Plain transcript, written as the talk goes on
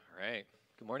right.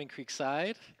 Good morning,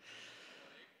 Creekside.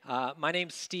 My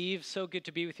name's Steve. So good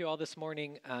to be with you all this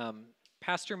morning.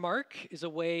 Pastor Mark is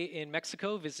away in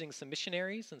Mexico visiting some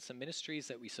missionaries and some ministries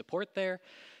that we support there.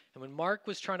 And when Mark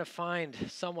was trying to find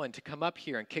someone to come up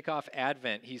here and kick off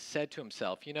Advent, he said to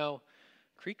himself,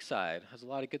 Creekside has a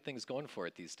lot of good things going for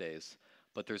it these days,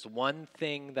 but there's one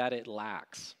thing that it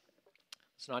lacks.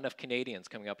 There's not enough Canadians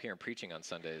coming up here and preaching on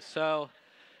Sundays. So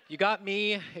you got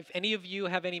me. If any of you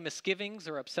have any misgivings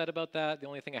or upset about that, the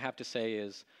only thing I have to say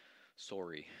is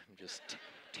sorry. I'm just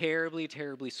terribly,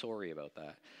 terribly sorry about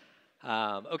that.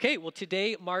 Well,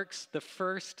 today marks the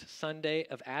first Sunday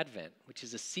of Advent, which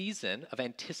is a season of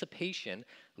anticipation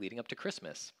leading up to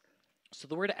Christmas. So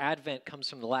the word Advent comes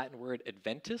from the Latin word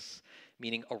adventus,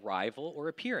 meaning arrival or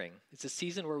appearing. It's a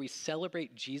season where we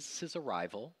celebrate Jesus'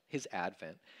 arrival, his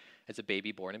advent, as a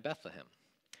baby born in Bethlehem.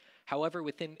 However,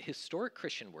 within historic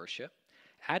Christian worship,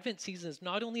 Advent season is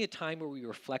not only a time where we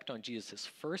reflect on Jesus'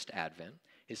 first advent,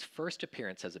 his first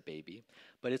appearance as a baby,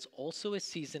 but it's also a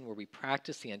season where we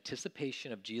practice the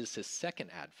anticipation of Jesus' second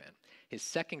advent, his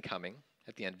second coming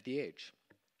at the end of the age.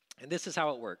 And this is how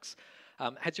it works.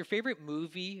 Has your favorite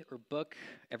movie or book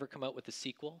ever come out with a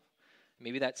sequel?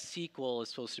 Maybe that sequel is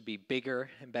supposed to be bigger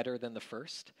and better than the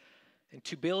first. And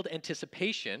to build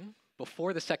anticipation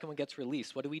before the second one gets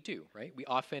released, what do, right? We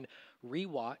often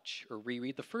rewatch or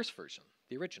reread the first version,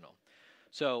 the original.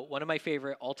 So one of my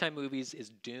favorite all-time movies is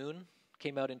Dune.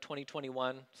 Came out in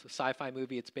 2021. It's a sci-fi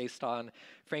movie. It's based on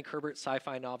Frank Herbert's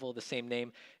sci-fi novel of the same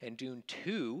name. And Dune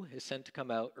 2 is set to come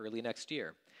out early next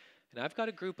year. And I've got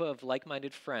a group of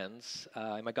like-minded friends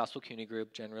in my Gospel Community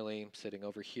group, generally sitting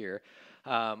over here.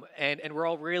 And we're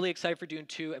all really excited for Dune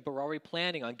 2, but we're already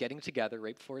planning on getting together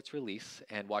right before its release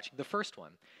and watching the first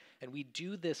one. And we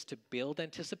do this to build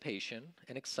anticipation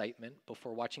and excitement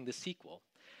before watching the sequel,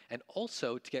 and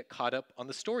also to get caught up on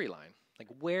the storyline. Like,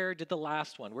 where did the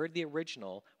last one, where did the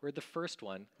original, where did the first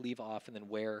one leave off, and then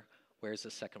where's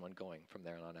the second one going from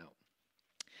there on out?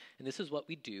 And this is what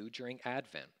we do during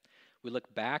Advent. We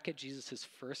look back at Jesus'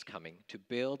 first coming to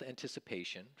build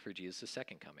anticipation for Jesus'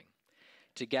 second coming.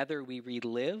 Together, we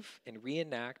relive and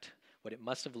reenact what it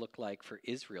must have looked like for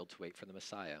Israel to wait for the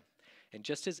Messiah. And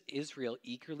just as Israel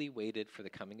eagerly waited for the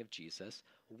coming of Jesus,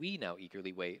 we now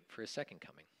eagerly wait for his second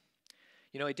coming.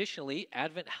 Additionally,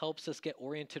 Advent helps us get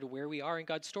oriented to where we are in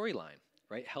God's storyline,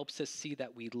 right? Helps us see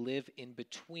that we live in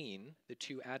between the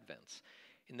two Advents,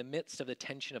 in the midst of the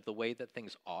tension of the way that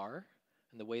things are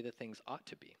and the way that things ought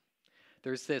to be.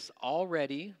 There's this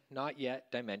already, not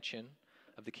yet dimension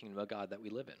of the kingdom of God that we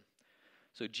live in.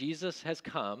 So Jesus has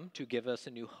come to give us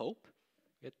a new hope.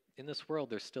 Yet in this world,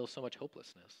 there's still so much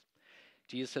hopelessness.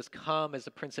 Jesus has come as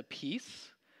the Prince of Peace,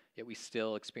 yet we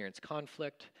still experience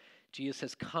conflict. Jesus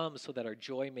has come so that our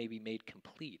joy may be made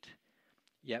complete,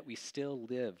 yet we still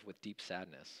live with deep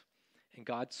sadness. And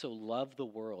God so loved the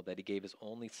world that he gave his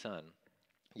only Son,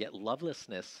 yet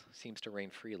lovelessness seems to reign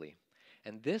freely.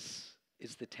 And this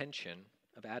is the tension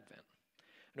of Advent.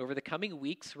 And over the coming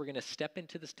weeks, we're going to step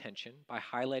into this tension by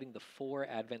highlighting the 4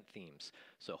 Advent themes.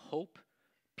 So hope,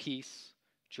 peace,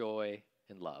 joy,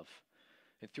 and love.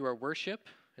 And through our worship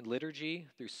and liturgy,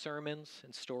 through sermons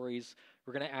and stories,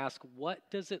 we're going to ask, what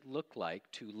does it look like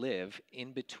to live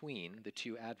in between the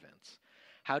two Advents?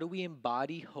 How do we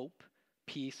embody hope,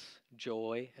 peace,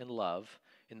 joy, and love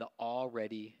in the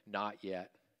already not yet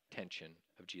tension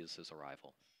of Jesus'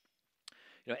 arrival?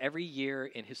 Every year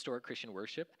in historic Christian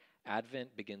worship,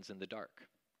 Advent begins in the dark.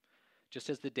 Just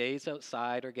as the days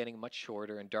outside are getting much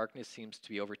shorter and darkness seems to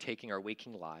be overtaking our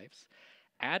waking lives,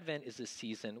 Advent is a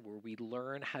season where we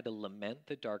learn how to lament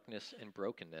the darkness and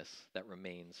brokenness that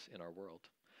remains in our world.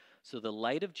 So the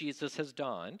light of Jesus has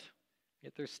dawned,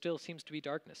 yet there still seems to be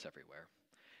darkness everywhere.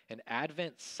 And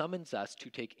Advent summons us to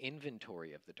take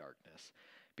inventory of the darkness,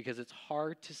 because it's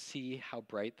hard to see how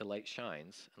bright the light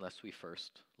shines unless we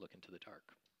first look into the dark.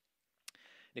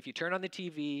 And if you turn on the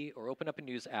TV or open up a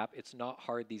news app, it's not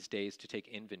hard these days to take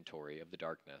inventory of the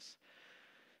darkness.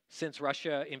 Since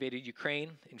Russia invaded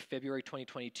Ukraine in February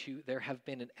 2022, there have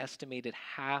been an estimated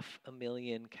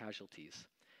 500,000 casualties.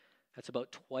 That's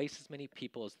about twice as many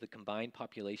people as the combined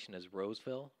population as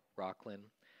Roseville, Rockland,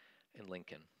 and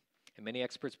Lincoln. And many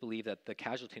experts believe that the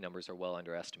casualty numbers are well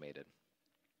underestimated.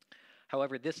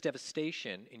 However, this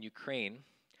devastation in Ukraine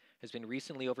has been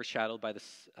recently overshadowed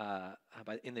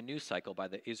in the news cycle by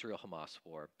the Israel-Hamas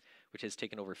war, which has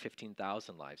taken over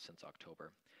 15,000 lives since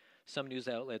October. Some news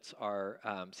outlets are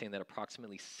saying that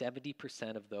approximately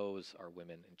 70% of those are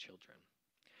women and children.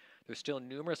 There's still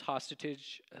numerous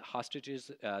hostages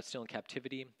still in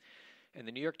captivity. And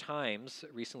the New York Times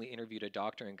recently interviewed a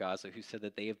doctor in Gaza who said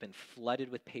that they have been flooded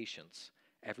with patients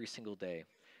every single day.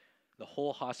 The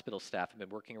whole hospital staff have been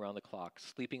working around the clock,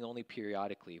 sleeping only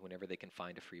periodically whenever they can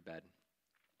find a free bed.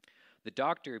 The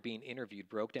doctor being interviewed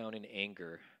broke down in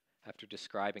anger after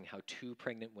describing how 2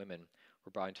 pregnant women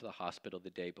were brought into the hospital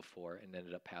the day before and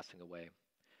ended up passing away.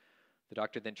 The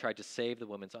doctor then tried to save the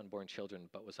woman's unborn children,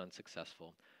 but was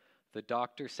unsuccessful. The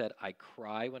doctor said, "I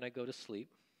cry when I go to sleep.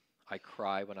 I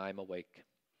cry when I'm awake.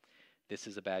 This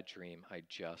is a bad dream. I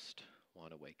just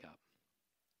want to wake up."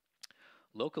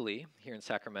 Locally, here in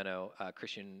Sacramento,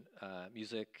 Christian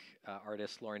music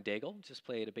artist Lauren Daigle just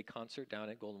played a big concert down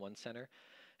at Golden One Center.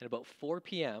 And about 4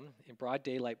 p.m., in broad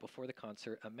daylight before the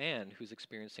concert, a man who's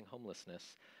experiencing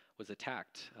homelessness was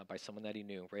attacked by someone that he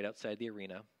knew right outside the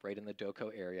arena, right in the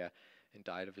Doco area, and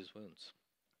died of his wounds.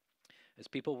 As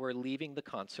people were leaving the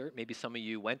concert, maybe some of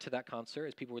you went to that concert,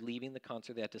 as people were leaving the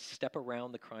concert, they had to step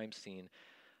around the crime scene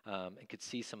and could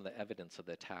see some of the evidence of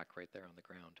the attack right there on the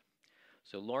ground.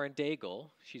 So Lauren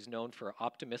Daigle, she's known for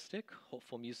optimistic,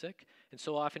 hopeful music, and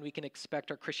so often we can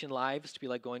expect our Christian lives to be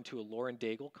like going to a Lauren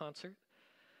Daigle concert.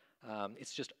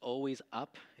 It's just always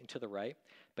up and to the right.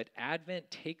 But Advent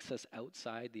takes us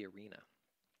outside the arena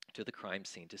to the crime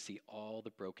scene to see all the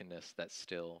brokenness that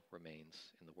still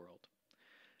remains in the world.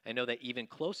 I know that even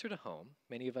closer to home,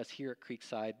 many of us here at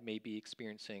Creekside may be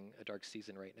experiencing a dark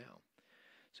season right now.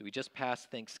 So we just passed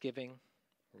Thanksgiving.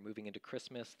 We're moving into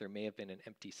Christmas. There may have been an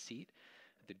empty seat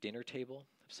at the dinner table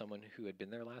of someone who had been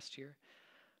there last year.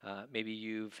 Maybe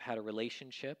you've had a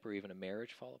relationship or even a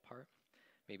marriage fall apart.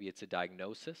 Maybe it's a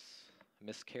diagnosis, a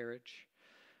miscarriage,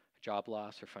 a job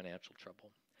loss, or financial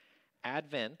trouble.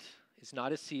 Advent is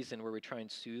not a season where we try and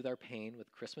soothe our pain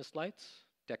with Christmas lights,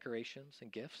 decorations,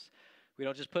 and gifts. We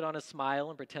don't just put on a smile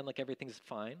and pretend like everything's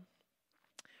fine.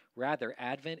 Rather,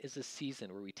 Advent is a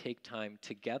season where we take time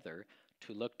together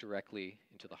to look directly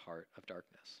into the heart of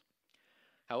darkness.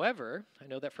 However, I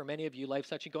know that for many of you,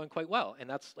 life's actually going quite well, and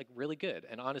that's like really good.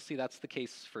 And honestly, that's the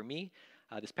case for me.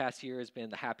 This past year has been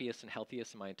the happiest and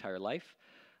healthiest in my entire life.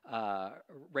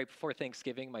 Right before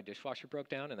Thanksgiving, my dishwasher broke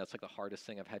down, and that's like the hardest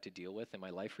thing I've had to deal with in my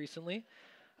life recently.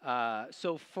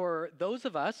 So for those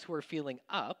of us who are feeling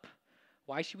up,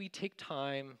 why should we take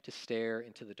time to stare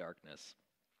into the darkness?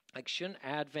 Like, shouldn't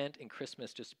Advent and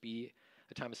Christmas just be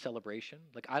a time of celebration?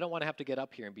 Like, I don't want to have to get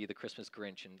up here and be the Christmas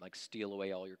Grinch and like steal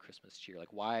away all your Christmas cheer.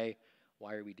 Like, why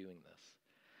are we doing this?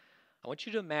 I want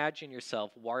you to imagine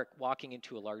yourself walking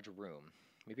into a large room,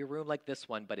 maybe a room like this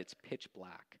one, but it's pitch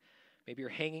black. Maybe you're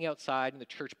hanging outside in the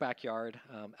church backyard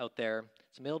out there.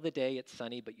 It's the middle of the day, it's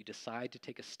sunny, but you decide to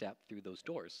take a step through those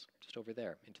doors, just over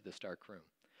there, into this dark room.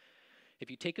 If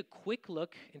you take a quick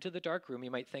look into the dark room,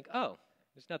 you might think, oh,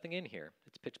 there's nothing in here.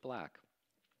 It's pitch black.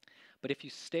 But if you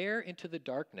stare into the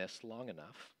darkness long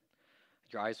enough,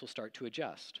 your eyes will start to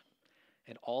adjust.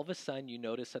 And all of a sudden, you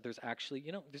notice that there's actually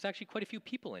quite a few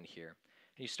people in here.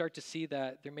 And you start to see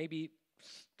that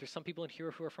there's some people in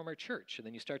here who are from our church. And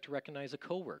then you start to recognize a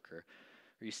coworker,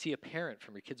 or you see a parent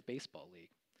from your kid's baseball league.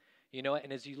 You know,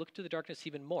 and as you look to the darkness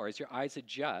even more, as your eyes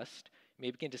adjust, you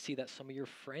may begin to see that some of your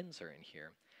friends are in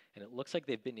here. And it looks like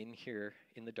they've been in here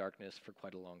in the darkness for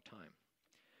quite a long time.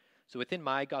 So within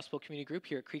my gospel community group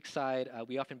here at Creekside,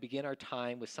 we often begin our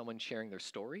time with someone sharing their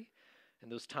story. And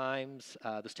those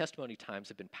testimony times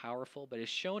have been powerful, but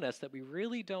it's shown us that we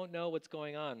really don't know what's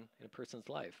going on in a person's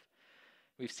life.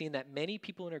 We've seen that many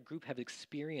people in our group have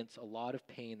experienced a lot of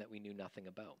pain that we knew nothing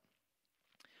about.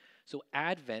 So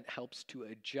Advent helps to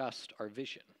adjust our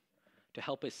vision, to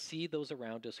help us see those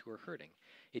around us who are hurting.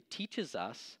 It teaches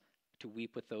us to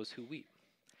weep with those who weep.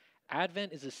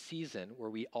 Advent is a season where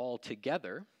we all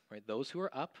together, right, those who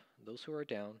are up, those who are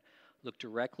down, look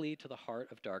directly to the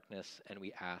heart of darkness and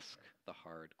we ask the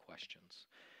hard questions.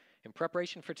 In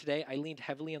preparation for today, I leaned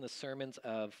heavily on the sermons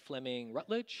of Fleming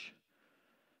Rutledge.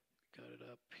 Got it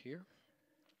up here.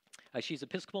 She's an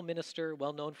Episcopal minister,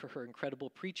 well known for her incredible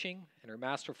preaching and her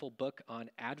masterful book on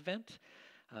Advent.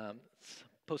 It's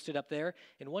posted up there.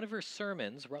 In one of her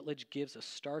sermons, Rutledge gives a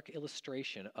stark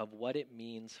illustration of what it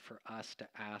means for us to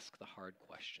ask the hard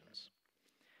questions.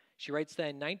 She writes that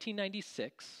in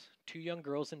 1996, 2 young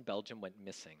girls in Belgium went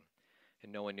missing,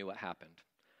 and no one knew what happened.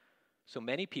 So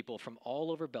many people from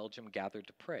all over Belgium gathered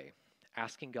to pray,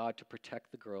 asking God to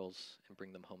protect the girls and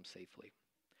bring them home safely.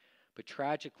 But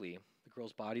tragically, the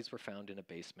girls' bodies were found in a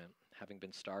basement, having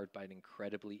been starved by an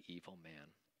incredibly evil man.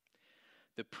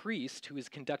 The priest who was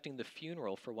conducting the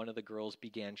funeral for one of the girls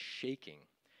began shaking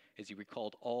as he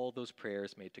recalled all those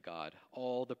prayers made to God,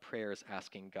 all the prayers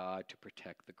asking God to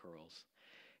protect the girls.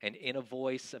 And in a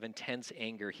voice of intense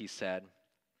anger, he said,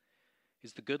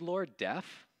 "Is the good Lord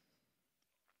deaf?"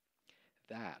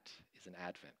 That is an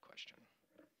Advent question.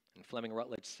 And Fleming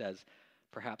Rutledge says,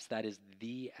 perhaps that is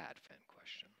the Advent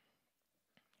question.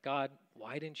 God,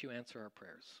 why didn't you answer our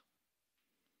prayers?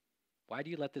 Why do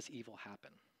you let this evil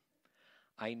happen?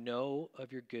 I know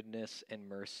of your goodness and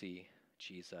mercy,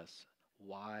 Jesus.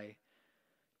 Why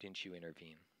didn't you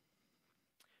intervene?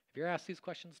 Have you ever asked these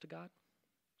questions to God?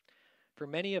 For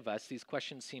many of us, these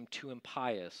questions seem too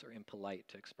impious or impolite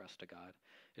to express to God.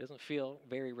 It doesn't feel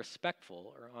very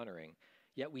respectful or honoring.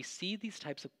 Yet we see these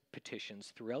types of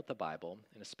petitions throughout the Bible,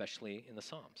 and especially in the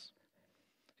Psalms.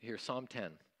 Here's Psalm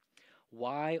 10.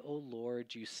 Why, O Lord,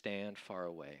 do you stand far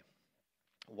away?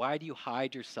 Why do you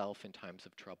hide yourself in times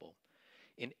of trouble?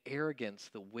 In arrogance,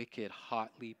 the wicked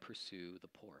hotly pursue the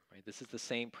poor. Right? This is the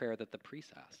same prayer that the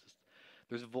priest asks.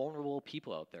 There's vulnerable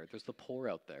people out there. There's the poor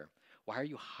out there. Why are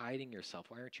you hiding yourself?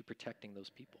 Why aren't you protecting those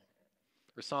people?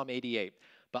 Or Psalm 88.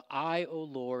 But I, O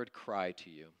Lord, cry to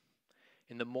you.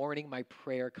 In the morning, my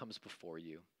prayer comes before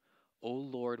you. O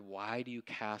Lord, why do you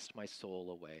cast my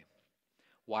soul away?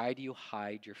 Why do you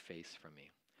hide your face from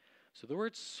me? So the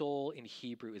word soul in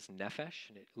Hebrew is nephesh,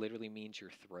 and it literally means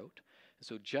your throat. And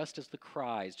so just as the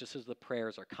cries, just as the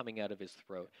prayers are coming out of his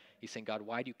throat, he's saying, God,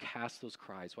 why do you cast those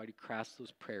cries? Why do you cast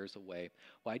those prayers away?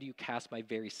 Why do you cast my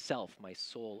very self, my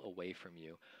soul, away from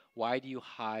you? Why do you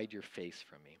hide your face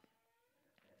from me?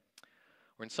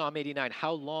 Or in Psalm 89,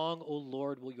 how long, O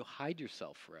Lord, will you hide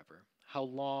yourself forever? How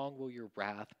long will your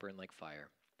wrath burn like fire?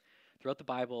 Throughout the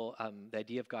Bible, the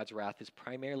idea of God's wrath is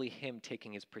primarily him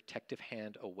taking his protective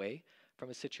hand away from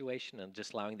a situation and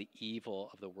just allowing the evil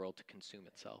of the world to consume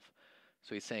itself.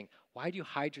 So he's saying, why do you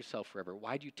hide yourself forever?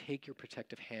 Why do you take your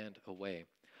protective hand away?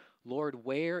 Lord,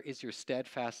 where is your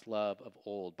steadfast love of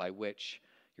old by which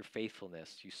your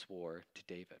faithfulness you swore to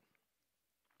David?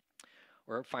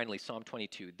 Or finally, Psalm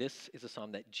 22. This is a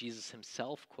psalm that Jesus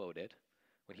himself quoted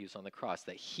when he was on the cross,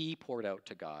 that he poured out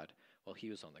to God while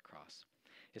he was on the cross.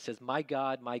 It says, my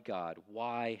God,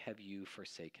 why have you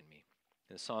forsaken me?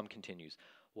 And the psalm continues,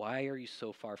 why are you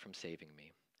so far from saving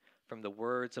me? From the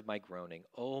words of my groaning,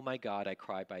 oh my God, I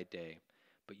cry by day,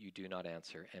 but you do not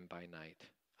answer, and by night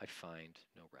I find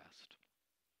no rest.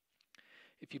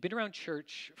 If you've been around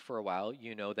church for a while,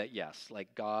 you know that yes,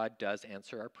 like God does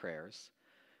answer our prayers,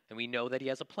 and we know that he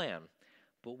has a plan.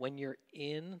 But when you're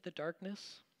in the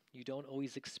darkness, you don't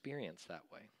always experience that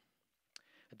way.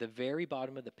 At the very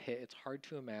bottom of the pit, it's hard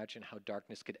to imagine how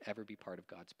darkness could ever be part of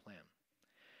God's plan.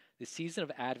 The season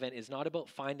of Advent is not about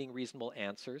finding reasonable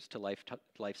answers to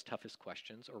life's toughest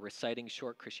questions or reciting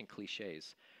short Christian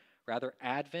cliches. Rather,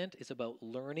 Advent is about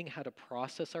learning how to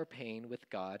process our pain with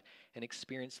God and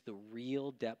experience the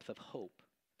real depth of hope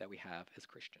that we have as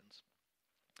Christians.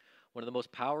 One of the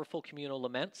most powerful communal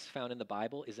laments found in the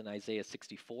Bible is in Isaiah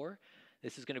 64.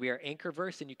 This is going to be our anchor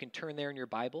verse, and you can turn there in your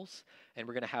Bibles, and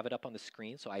we're going to have it up on the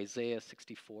screen. So Isaiah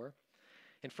 64.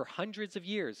 And for hundreds of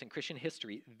years in Christian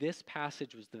history, this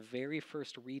passage was the very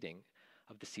first reading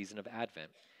of the season of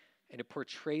Advent, and it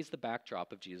portrays the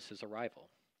backdrop of Jesus' arrival.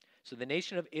 So the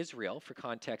nation of Israel, for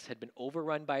context, had been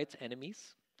overrun by its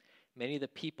enemies. Many of the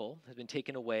people had been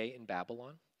taken away in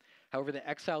Babylon. However, the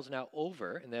exile is now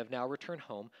over, and they have now returned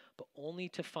home, but only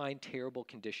to find terrible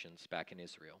conditions back in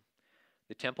Israel.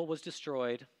 The temple was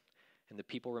destroyed, and the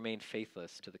people remained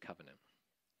faithless to the covenant.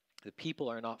 The people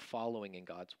are not following in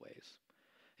God's ways.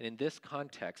 And in this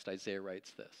context, Isaiah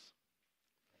writes this.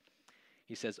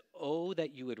 He says, oh,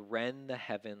 that you would rend the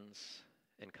heavens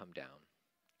and come down.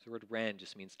 So the word rend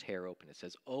just means tear open. It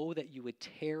says, oh, that you would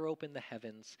tear open the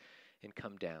heavens and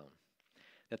come down,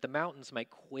 that the mountains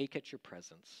might quake at your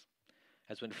presence,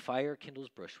 as when fire kindles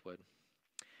brushwood,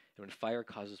 and when fire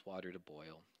causes water to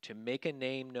boil, to make a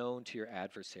name known to your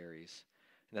adversaries,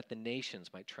 and that the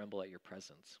nations might tremble at your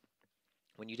presence.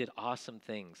 When you did awesome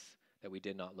things that we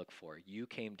did not look for, you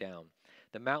came down.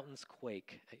 The mountains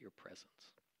quake at your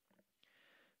presence.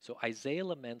 So Isaiah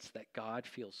laments that God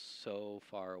feels so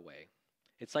far away.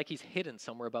 It's like he's hidden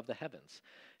somewhere above the heavens.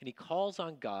 And he calls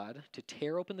on God to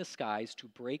tear open the skies, to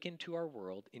break into our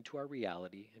world, into our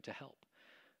reality, and to help.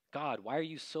 God, why are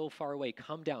you so far away?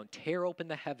 Come down, tear open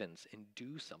the heavens, and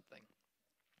do something.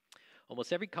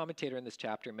 Almost every commentator in this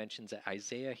chapter mentions that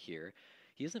Isaiah here,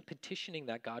 he isn't petitioning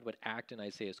that God would act in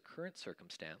Isaiah's current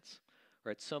circumstance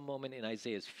or at some moment in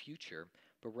Isaiah's future,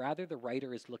 but rather the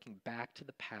writer is looking back to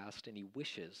the past and he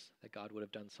wishes that God would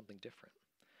have done something different.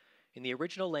 In the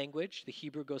original language, the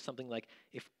Hebrew goes something like,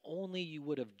 if only you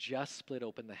would have just split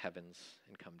open the heavens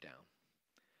and come down.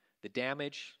 The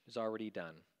damage is already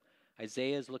done.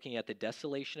 Isaiah is looking at the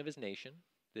desolation of his nation,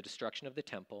 the destruction of the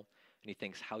temple, and he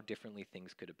thinks how differently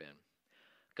things could have been.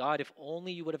 God, if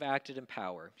only you would have acted in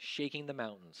power, shaking the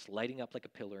mountains, lighting up like a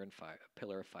pillar of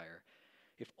fire.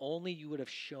 If only you would have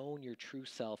shown your true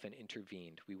self and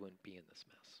intervened, we wouldn't be in this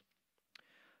mess.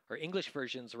 Our English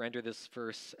versions render this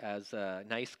verse as a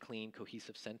nice, clean,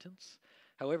 cohesive sentence.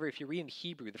 However, if you read in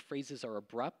Hebrew, the phrases are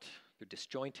abrupt, they're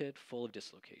disjointed, full of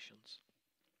dislocations.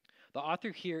 The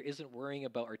author here isn't worrying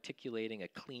about articulating a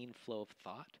clean flow of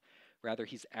thought. Rather,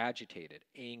 he's agitated,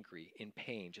 angry, in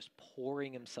pain, just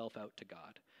pouring himself out to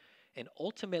God. And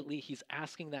ultimately, he's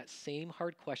asking that same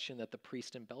hard question that the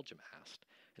priest in Belgium asked,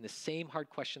 and the same hard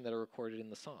question that are recorded in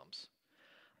the Psalms.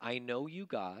 I know you,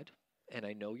 God, and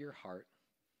I know your heart,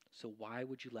 so why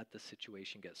would you let the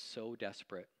situation get so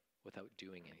desperate without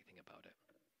doing anything about it?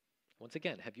 Once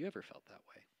again, have you ever felt that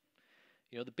way?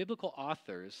 You know, the biblical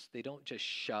authors, they don't just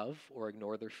shove or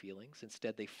ignore their feelings.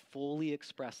 Instead, they fully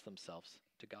express themselves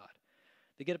to God.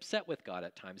 They get upset with God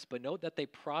at times, but note that they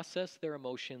process their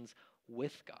emotions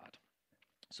with God.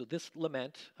 So this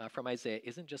lament from Isaiah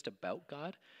isn't just about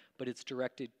God, but it's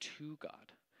directed to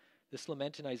God. This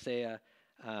lament in Isaiah,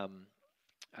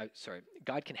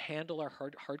 God can handle our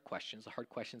hard questions, the hard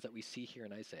questions that we see here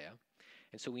in Isaiah.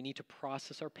 And so we need to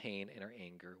process our pain and our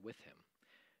anger with him.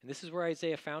 And this is where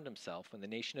Isaiah found himself when the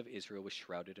nation of Israel was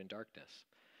shrouded in darkness.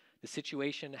 The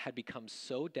situation had become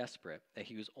so desperate that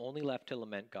he was only left to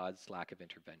lament God's lack of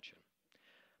intervention.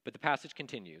 But the passage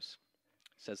continues.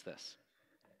 It says this: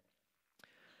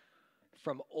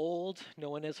 From old no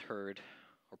one has heard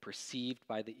or perceived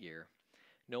by the ear.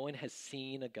 No one has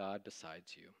seen a God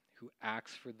besides you, who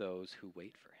acts for those who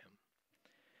wait for him.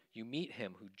 You meet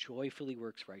him who joyfully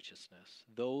works righteousness,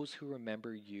 those who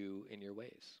remember you in your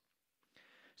ways.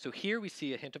 So here we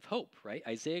see a hint of hope, right?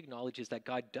 Isaiah acknowledges that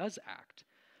God does act,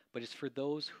 but it's for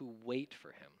those who wait for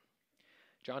him.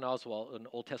 John Oswalt, an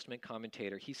Old Testament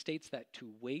commentator, he states that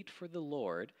to wait for the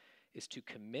Lord is to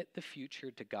commit the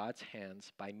future to God's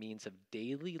hands by means of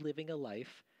daily living a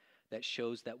life that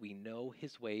shows that we know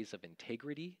his ways of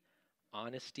integrity,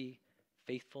 honesty,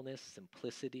 faithfulness,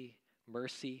 simplicity,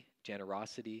 mercy,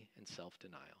 generosity, and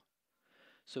self-denial.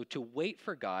 So to wait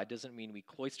for God doesn't mean we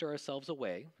cloister ourselves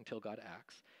away until God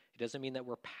acts. It doesn't mean that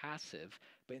we're passive,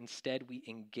 but instead we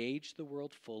engage the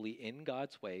world fully in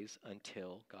God's ways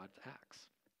until God acts.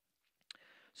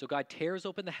 So God tears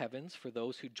open the heavens for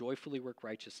those who joyfully work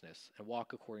righteousness and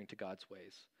walk according to God's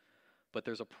ways. But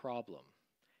there's a problem.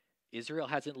 Israel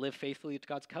hasn't lived faithfully to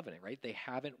God's covenant, right? They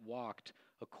haven't walked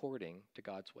according to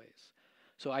God's ways.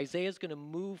 So Isaiah is going to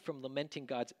move from lamenting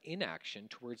God's inaction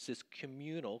towards this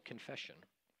communal confession.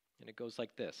 And it goes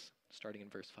like this, starting in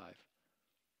verse 5.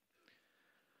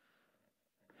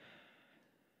 It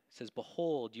says,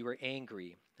 Behold, you were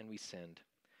angry, and we sinned.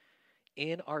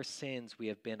 In our sins we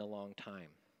have been a long time.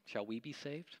 Shall we be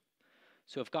saved?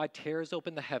 So if God tears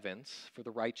open the heavens for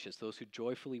the righteous, those who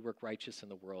joyfully work righteous in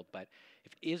the world, but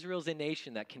if Israel's a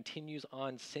nation that continues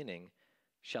on sinning,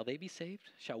 shall they be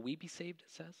saved? Shall we be saved,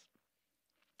 it says?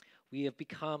 We have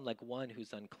become like one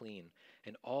who's unclean,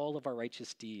 and all of our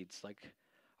righteous deeds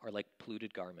are like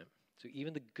polluted garment. So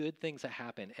even the good things that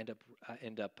happen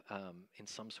end up in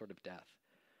some sort of death.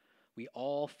 We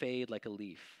all fade like a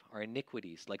leaf. Our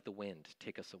iniquities, like the wind,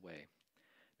 take us away.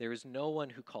 There is no one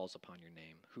who calls upon your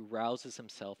name, who rouses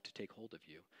himself to take hold of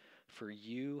you. For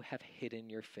you have hidden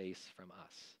your face from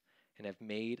us, and have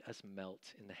made us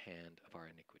melt in the hand of our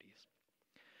iniquities.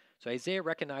 So Isaiah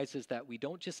recognizes that we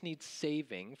don't just need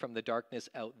saving from the darkness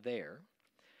out there,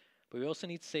 but we also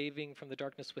need saving from the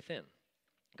darkness within.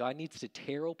 God needs to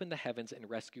tear open the heavens and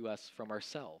rescue us from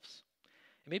ourselves.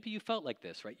 And maybe you felt like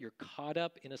this, right? You're caught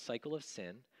up in a cycle of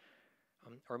sin,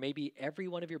 or maybe every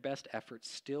one of your best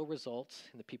efforts still results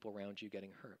in the people around you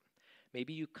getting hurt.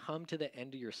 Maybe you come to the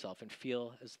end of yourself and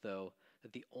feel as though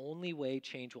that the only way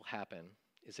change will happen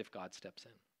is if God steps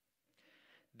in.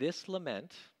 This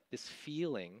lament, this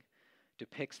feeling,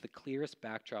 depicts the clearest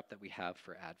backdrop that we have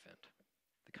for Advent,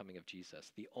 the coming of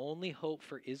Jesus. The only hope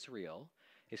for Israel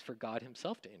is for God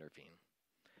himself to intervene.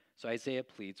 So Isaiah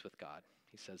pleads with God.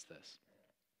 He says this: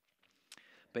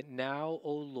 But now,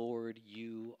 O Lord,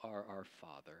 you are our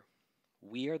Father.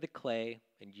 We are the clay,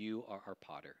 and you are our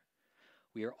potter.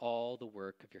 We are all the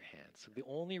work of your hands. So the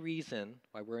only reason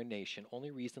why we're a nation,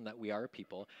 only reason that we are a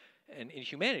people, and in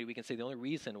humanity we can say the only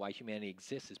reason why humanity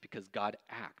exists is because God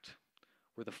acts.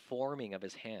 We're the forming of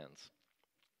his hands.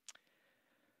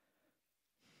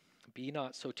 Be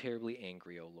not so terribly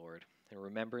angry, O Lord, and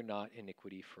remember not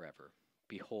iniquity forever.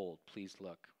 Behold, please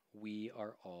look, we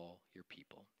are all your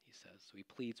people, he says. So he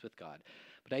pleads with God.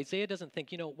 But Isaiah doesn't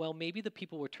think, well, maybe the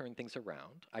people will turn things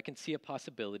around. I can see a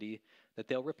possibility that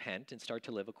they'll repent and start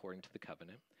to live according to the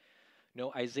covenant.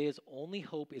 No, Isaiah's only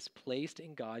hope is placed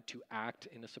in God to act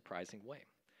in a surprising way.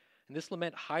 And this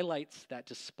lament highlights that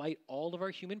despite all of our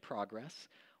human progress,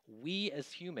 we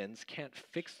as humans can't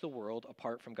fix the world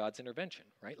apart from God's intervention,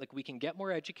 right? Like we can get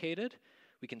more educated,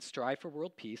 We can strive for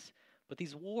world peace, but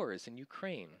these wars in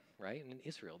Ukraine, right, and in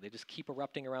Israel, they just keep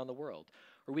erupting around the world.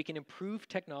 Or we can improve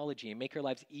technology and make our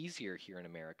lives easier here in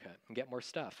America and get more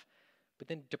stuff. But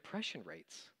then depression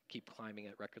rates keep climbing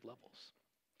at record levels.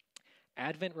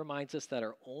 Advent reminds us that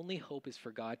our only hope is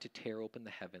for God to tear open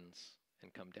the heavens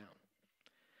and come down.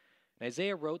 And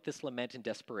Isaiah wrote this lament in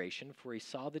desperation, for he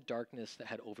saw the darkness that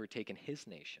had overtaken his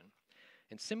nation.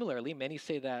 And similarly, many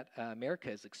say that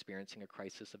America is experiencing a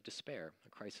crisis of despair, a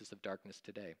crisis of darkness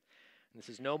today. And this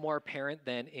is no more apparent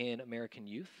than in American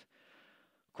youth.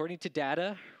 According to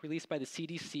data released by the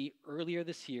CDC earlier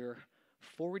this year,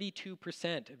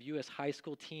 42% of U.S. high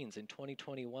school teens in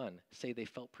 2021 say they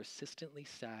felt persistently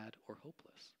sad or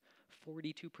hopeless.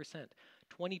 42%.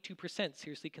 22%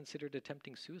 seriously considered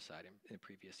attempting suicide in the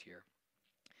previous year.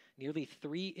 Nearly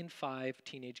 3 in 5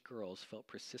 teenage girls felt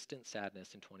persistent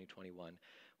sadness in 2021,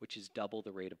 which is double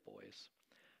the rate of boys.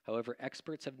 However,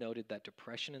 experts have noted that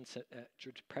depression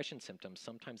symptoms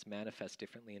sometimes manifest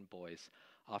differently in boys,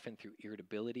 often through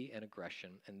irritability and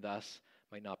aggression, and thus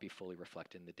might not be fully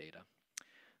reflected in the data.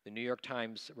 The New York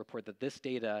Times report that this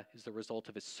data is the result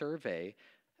of a survey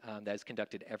that is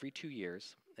conducted every 2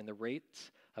 years, and the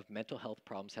rates of mental health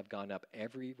problems have gone up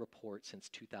every report since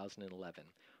 2011,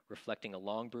 reflecting a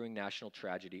long-brewing national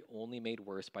tragedy only made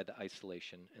worse by the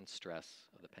isolation and stress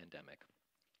of the pandemic.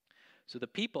 So the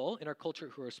people in our culture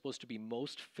who are supposed to be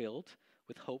most filled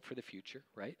with hope for the future,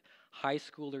 right? High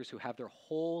schoolers who have their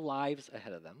whole lives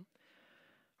ahead of them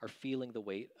are feeling the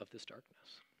weight of this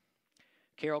darkness.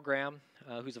 Carol Graham,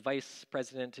 who's a vice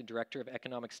president and director of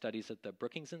economic studies at the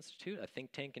Brookings Institute, a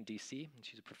think tank in DC, and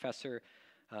she's a professor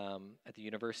at the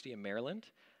University of Maryland,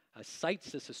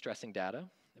 cites this distressing data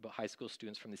about high school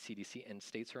students from the CDC and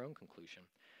states her own conclusion.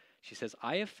 She says,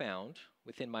 I have found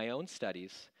within my own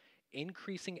studies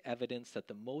increasing evidence that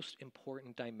the most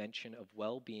important dimension of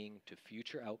well-being to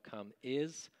future outcome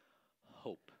is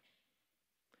hope.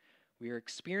 We are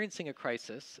experiencing a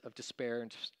crisis of despair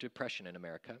and depression in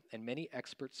America, and many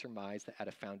experts surmise that at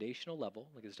a foundational level,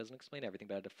 like this doesn't explain everything,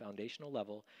 but at a foundational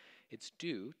level, it's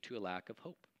due to a lack of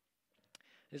hope.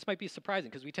 This might be surprising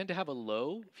because we tend to have a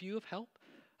low view of hope.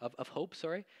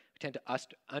 We tend to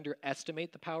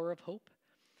underestimate the power of hope.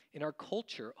 In our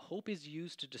culture, hope is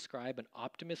used to describe an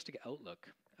optimistic outlook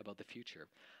about the future.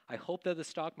 I hope that the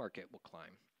stock market will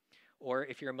climb. Or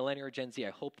if you're a millennial or Gen Z,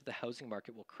 I hope that the housing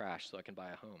market will crash so I can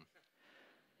buy a home.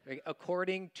 Right?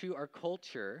 According to our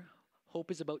culture, hope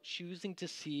is about choosing to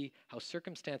see how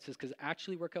circumstances could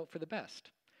actually work out for the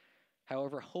best.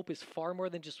 However, hope is far more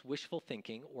than just wishful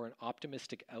thinking or an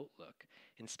optimistic outlook.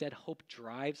 Instead, hope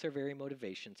drives our very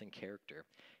motivations and character,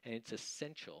 and it's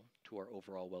essential to our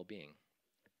overall well-being.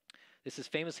 This is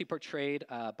famously portrayed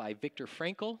by Viktor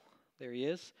Frankl, there he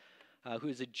is, who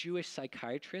is a Jewish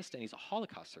psychiatrist, and he's a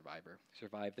Holocaust survivor,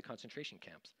 survived the concentration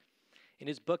camps. In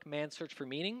his book, Man's Search for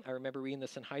Meaning, I remember reading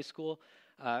this in high school,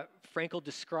 Frankl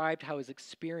described how his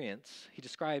experience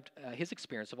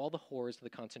of all the horrors of the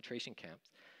concentration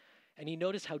camps. And he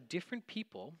noticed how different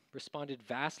people responded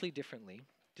vastly differently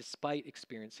despite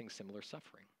experiencing similar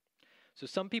suffering. So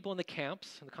some people in the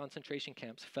concentration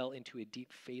camps, fell into a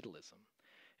deep fatalism.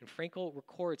 And Frankl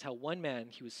records how one man,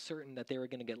 he was certain that they were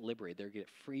going to get liberated, they were going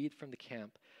to get freed from the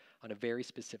camp on a very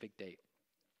specific date.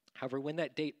 However, when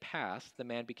that date passed, the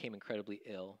man became incredibly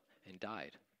ill and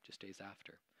died just days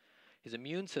after. His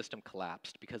immune system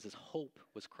collapsed because his hope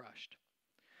was crushed.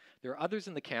 There are others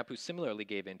in the camp who similarly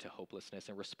gave in to hopelessness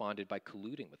and responded by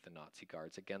colluding with the Nazi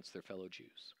guards against their fellow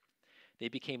Jews. They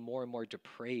became more and more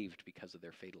depraved because of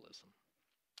their fatalism.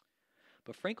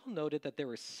 But Frankl noted that there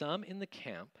were some in the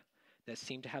camp that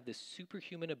seemed to have this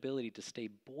superhuman ability to stay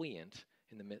buoyant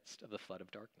in the midst of the flood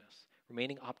of darkness,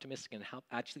 remaining optimistic and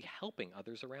actually helping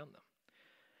others around them.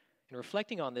 In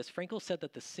reflecting on this, Frankl said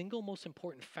that the single most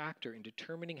important factor in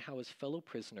determining how his fellow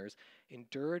prisoners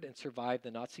endured and survived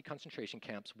the Nazi concentration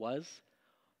camps was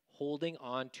holding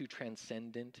on to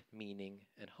transcendent meaning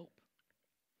and hope.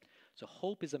 So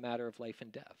hope is a matter of life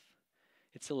and death.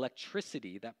 It's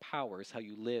electricity that powers how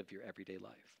you live your everyday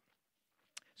life.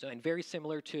 So, and very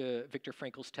similar to Viktor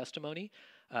Frankl's testimony,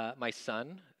 my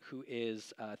son, who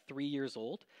is 3 years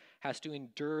old, has to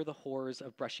endure the horrors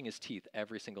of brushing his teeth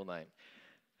every single night.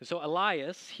 So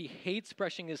Elias, he hates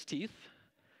brushing his teeth,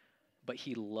 but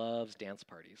he loves dance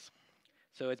parties.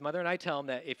 So his mother and I tell him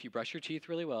that if you brush your teeth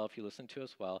really well, if you listen to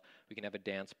us well, we can have a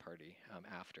dance party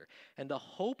after. And the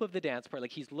hope of the dance party,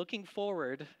 like he's looking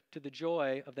forward to the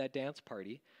joy of that dance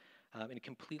party, and it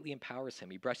completely empowers him.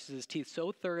 He brushes his teeth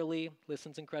so thoroughly,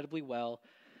 listens incredibly well,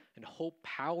 and hope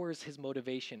powers his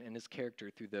motivation and his character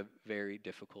through the very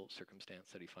difficult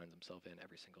circumstance that he finds himself in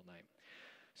every single night.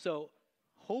 So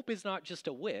Hope is not just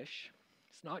a wish.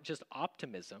 It's not just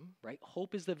optimism, right?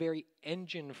 Hope is the very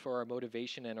engine for our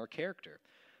motivation and our character.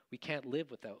 We can't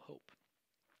live without hope.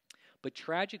 But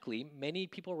tragically, many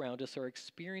people around us are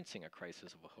experiencing a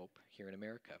crisis of hope here in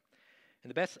America. And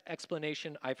the best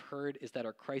explanation I've heard is that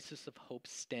our crisis of hope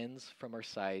stems from our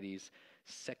society's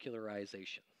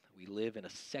secularization. We live in a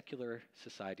secular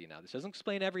society now. This doesn't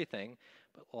explain everything,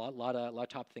 but a lot of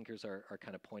top thinkers are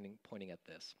kind of pointing at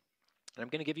this. And I'm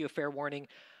going to give you a fair warning.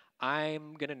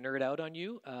 I'm going to nerd out on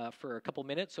you for a couple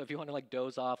minutes. So if you want to like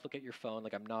doze off, look at your phone,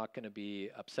 like I'm not going to be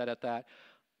upset at that.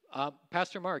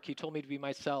 Pastor Mark, he told me to be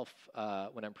myself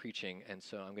when I'm preaching, and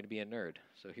so I'm going to be a nerd.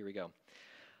 So here we go.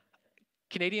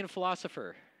 Canadian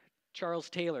philosopher Charles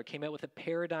Taylor came out with a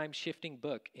paradigm-shifting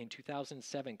book in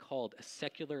 2007 called A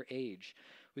Secular Age,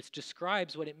 which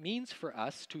describes what it means for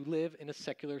us to live in a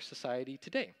secular society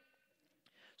today.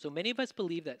 So many of us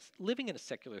believe that living in a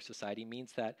secular society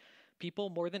means that people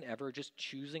more than ever are just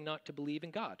choosing not to believe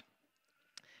in God.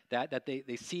 That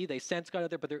they sense God out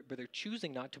there, but they're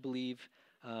choosing not to believe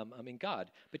in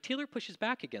God. But Taylor pushes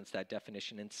back against that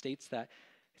definition and states that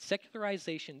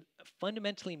secularization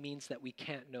fundamentally means that we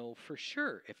can't know for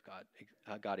sure if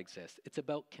God exists. It's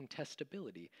about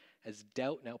contestability, as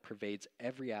doubt now pervades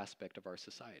every aspect of our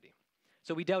society.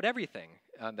 So we doubt everything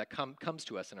that comes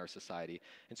to us in our society.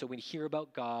 And so when we hear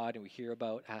about God and we hear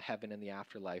about heaven and the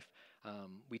afterlife,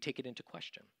 we take it into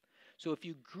question. So if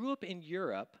you grew up in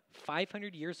Europe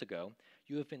 500 years ago,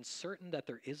 you have been certain that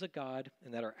there is a God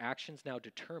and that our actions now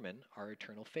determine our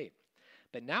eternal fate.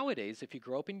 But nowadays, if you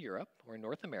grow up in Europe or in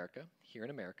North America, here in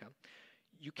America,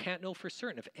 you can't know for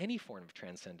certain if any form of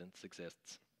transcendence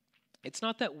exists. It's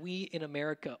not that we in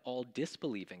America all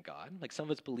disbelieve in God, like some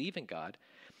of us believe in God.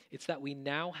 It's that we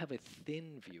now have a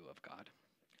thin view of God.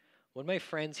 One of my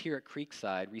friends here at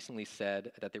Creekside recently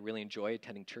said that they really enjoy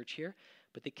attending church here,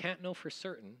 but they can't know for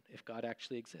certain if God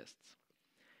actually exists.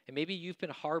 And maybe you've been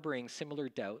harboring similar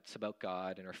doubts about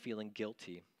God and are feeling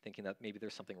guilty, thinking that maybe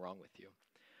there's something wrong with you.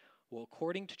 Well,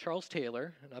 according to Charles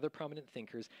Taylor and other prominent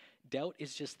thinkers, doubt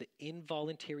is just the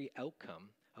involuntary outcome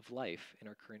of life in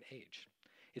our current age.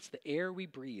 It's the air we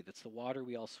breathe. It's the water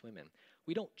we all swim in.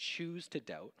 We don't choose to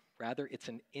doubt. Rather, it's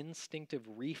an instinctive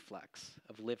reflex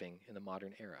of living in the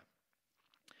modern era.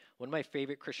 One of my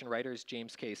favorite Christian writers,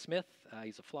 James K. Smith,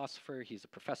 he's a philosopher, he's a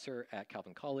professor at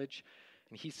Calvin College,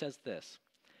 and he says this: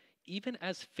 even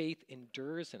as faith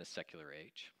endures in a secular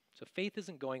age, so faith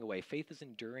isn't going away, faith is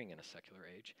enduring in a secular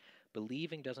age,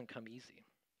 believing doesn't come easy.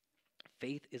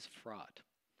 Faith is fraught.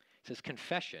 It says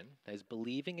confession, that is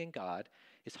believing in God,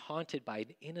 is haunted by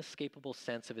an inescapable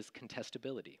sense of his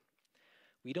contestability.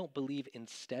 We don't believe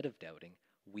instead of doubting,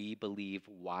 we believe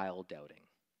while doubting.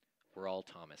 We're all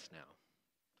Thomas now.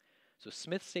 So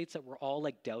Smith states that we're all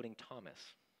like doubting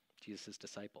Thomas, Jesus'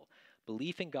 disciple.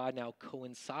 Belief in God now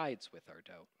coincides with our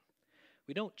doubt.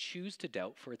 We don't choose to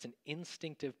doubt, for it's an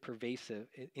instinctive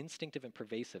and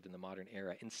pervasive in the modern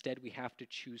era. Instead, we have to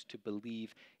choose to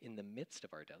believe in the midst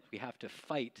of our doubts. We have to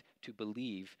fight to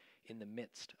believe in the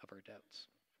midst of our doubts.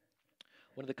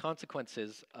 One of the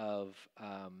consequences of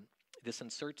this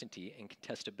uncertainty and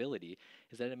contestability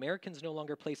is that Americans no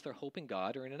longer place their hope in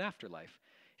God or in an afterlife.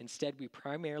 Instead, we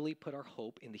primarily put our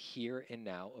hope in the here and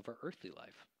now of our earthly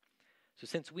life. So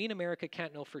since we in America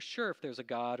can't know for sure if there's a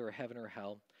God or a heaven or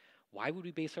hell, why would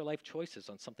we base our life choices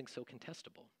on something so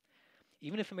contestable?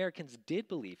 Even if Americans did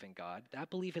believe in God, that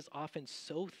belief is often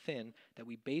so thin that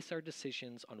we base our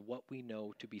decisions on what we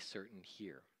know to be certain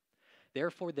here.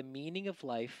 Therefore, the meaning of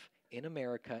life in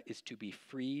America is to be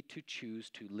free to choose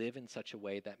to live in such a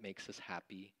way that makes us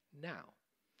happy now.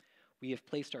 We have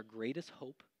placed our greatest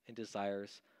hope and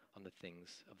desires on the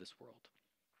things of this world.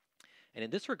 And in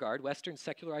this regard, Western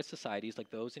secularized societies like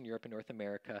those in Europe and North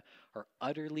America are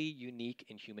utterly unique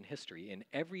in human history. In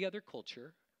every other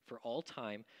culture, for all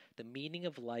time, the meaning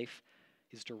of life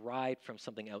is derived from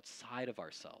something outside of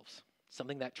ourselves,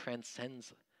 something that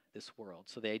transcends this world.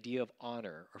 So the idea of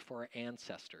honor, or for our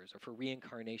ancestors, or for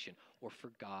reincarnation, or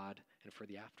for God and for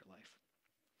the afterlife.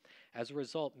 As a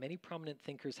result, many prominent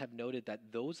thinkers have noted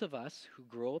that those of us who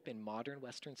grow up in modern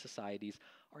Western societies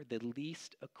are the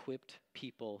least equipped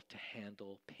people to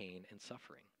handle pain and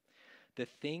suffering. The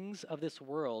things of this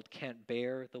world can't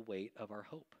bear the weight of our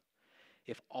hope.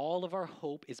 If all of our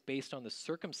hope is based on the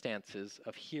circumstances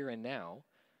of here and now,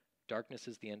 darkness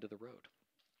is the end of the road.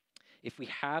 If we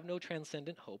have no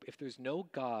transcendent hope, if there's no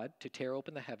God to tear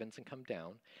open the heavens and come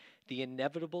down, the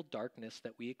inevitable darkness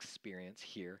that we experience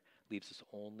here leaves us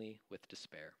only with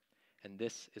despair. And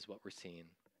this is what we're seeing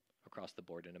across the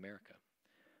board in America.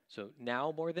 So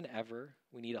now more than ever,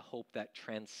 we need a hope that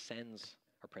transcends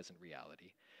our present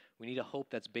reality. We need a hope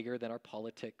that's bigger than our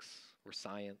politics or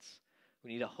science.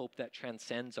 We need a hope that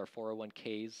transcends our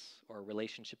 401ks or our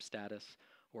relationship status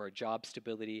or our job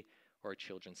stability or our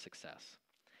children's success.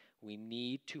 We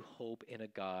need to hope in a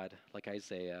God like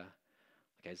Isaiah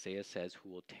says, who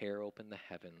will tear open the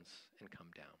heavens and come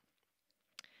down.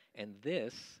 And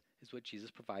this is what Jesus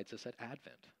provides us at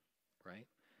Advent, right?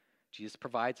 Jesus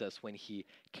provides us when he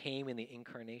came in the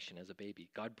incarnation as a baby.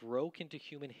 God broke into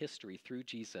human history through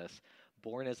Jesus,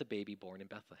 born as a baby, born in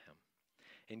Bethlehem.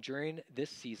 And during this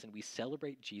season, we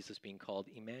celebrate Jesus being called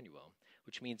Emmanuel,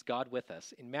 which means God with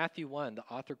us. In Matthew 1, the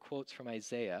author quotes from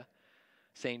Isaiah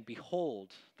saying,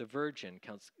 "Behold, the virgin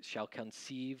shall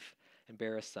conceive and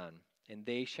bear a son, and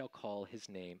they shall call his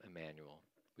name Emmanuel,"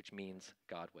 which means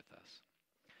God with us.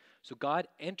 So God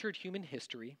entered human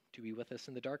history to be with us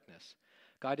in the darkness.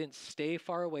 God didn't stay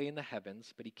far away in the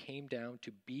heavens, but he came down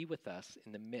to be with us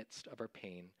in the midst of our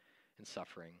pain and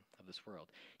suffering of this world.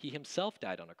 He himself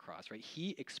died on a cross, right?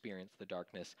 He experienced the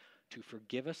darkness to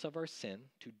forgive us of our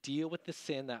sin, to deal with the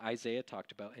sin that Isaiah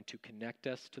talked about, and to connect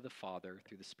us to the Father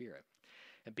through the Spirit.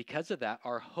 And because of that,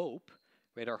 our hope,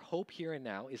 right, our hope here and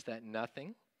now is that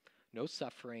nothing, no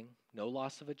suffering, no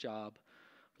loss of a job,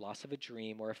 loss of a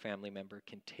dream or a family member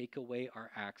can take away our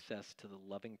access to the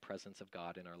loving presence of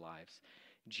God in our lives.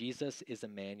 Jesus is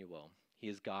Emmanuel. He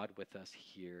is God with us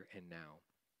here and now.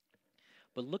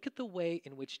 But look at the way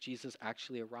in which Jesus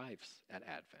actually arrives at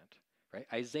Advent, right?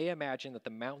 Isaiah imagined that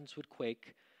the mountains would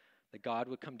quake, that God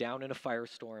would come down in a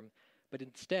firestorm, but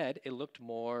instead it looked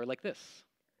more like this.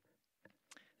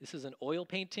 This is an oil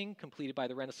painting completed by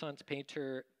the Renaissance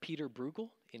painter Peter Bruegel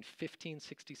in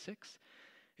 1566.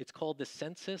 It's called The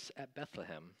Census at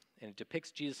Bethlehem, and it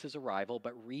depicts Jesus' arrival,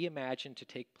 but reimagined to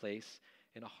take place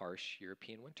in a harsh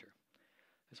European winter.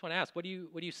 I just want to ask, what do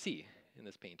you see in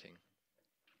this painting?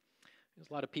 There's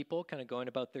a lot of people kind of going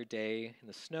about their day in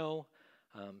the snow.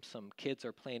 Some kids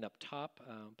are playing up top,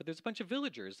 but there's a bunch of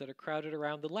villagers that are crowded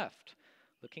around the left,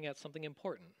 looking at something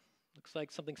important. Looks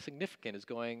like something significant is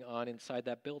going on inside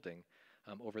that building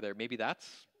over there. Maybe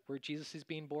that's where Jesus is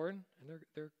being born, and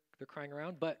they're crying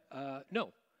around. But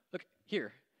no, look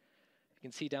here. You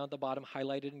can see down at the bottom,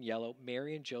 highlighted in yellow,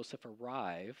 Mary and Joseph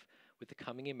arrive with the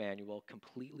coming Emmanuel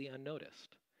completely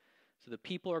unnoticed. So the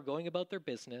people are going about their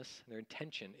business, and their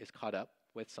attention is caught up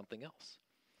with something else.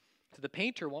 So the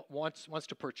painter wants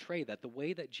to portray that the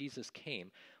way that Jesus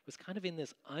came was kind of in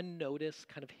this unnoticed,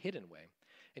 kind of hidden way.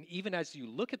 And even as you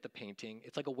look at the painting,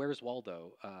 it's like a Where's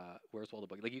Waldo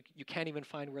book. Like you can't even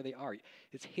find where they are.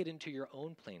 It's hidden to your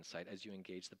own plain sight as you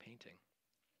engage the painting.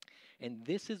 And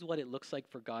this is what it looks like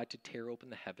for God to tear open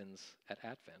the heavens at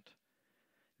Advent.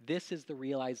 This is the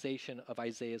realization of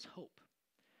Isaiah's hope.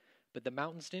 But the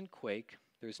mountains didn't quake.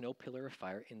 There's no pillar of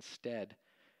fire. Instead,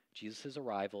 Jesus'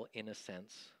 arrival, in a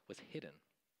sense, was hidden.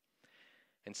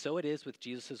 And so it is with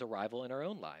Jesus' arrival in our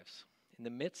own lives. In the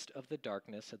midst of the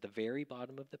darkness, at the very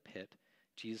bottom of the pit,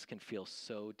 Jesus can feel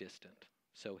so distant,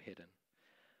 so hidden.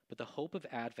 But the hope of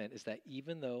Advent is that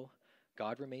even though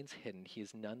God remains hidden, he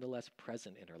is nonetheless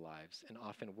present in our lives and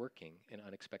often working in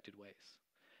unexpected ways.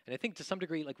 And I think to some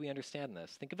degree, like we understand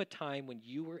this. Think of a time when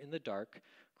you were in the dark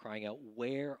crying out,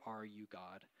 "Where are you,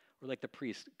 God?" Or like the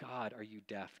priest, "God, are you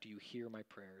deaf? Do you hear my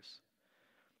prayers?"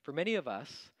 For many of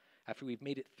us, after we've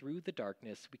made it through the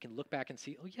darkness, we can look back and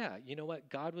see, oh yeah, you know what?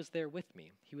 God was there with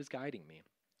me. He was guiding me,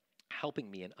 helping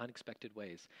me in unexpected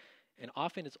ways. And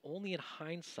often it's only in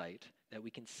hindsight that we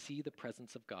can see the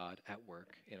presence of God at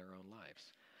work in our own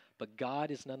lives. But God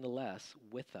is nonetheless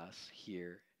with us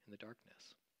here in the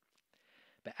darkness.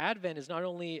 But Advent not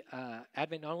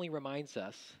only reminds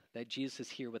us that Jesus is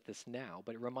here with us now,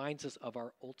 but it reminds us of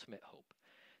our ultimate hope,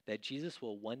 that Jesus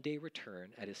will one day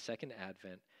return at his second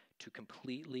advent to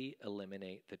completely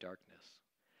eliminate the darkness.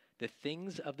 The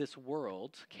things of this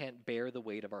world can't bear the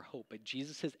weight of our hope, but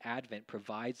Jesus' advent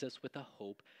provides us with a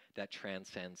hope that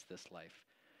transcends this life.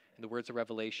 In the words of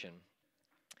Revelation,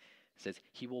 it says,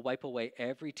 "He will wipe away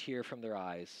every tear from their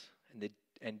eyes,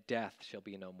 and death shall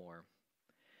be no more.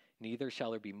 Neither shall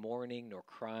there be mourning, nor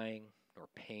crying, nor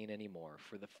pain anymore,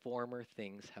 for the former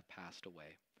things have passed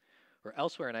away." Or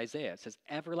elsewhere in Isaiah, it says,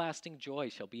 "Everlasting joy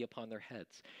shall be upon their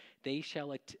heads. They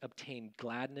shall obtain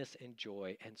gladness and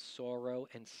joy, and sorrow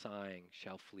and sighing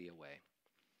shall flee away."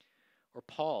 Or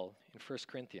Paul in 1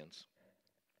 Corinthians,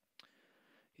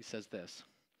 he says this,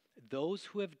 "Those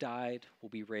who have died will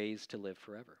be raised to live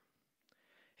forever.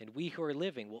 And we who are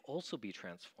living will also be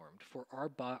transformed, for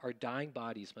our dying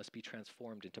bodies must be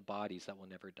transformed into bodies that will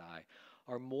never die.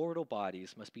 Our mortal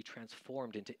bodies must be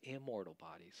transformed into immortal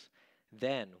bodies.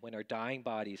 Then, when our dying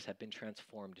bodies have been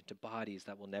transformed into bodies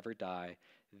that will never die,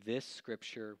 this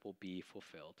scripture will be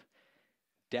fulfilled.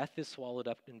 Death is swallowed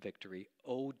up in victory.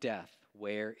 O death,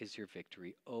 where is your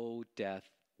victory? O death,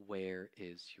 where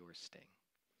is your sting?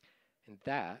 And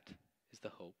that is the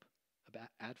hope of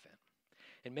Advent.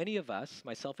 And many of us,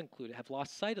 myself included, have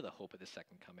lost sight of the hope of the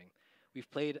second coming. We've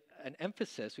placed an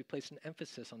emphasis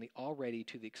on the already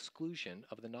to the exclusion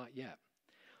of the not yet.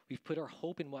 We've put our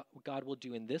hope in what God will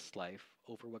do in this life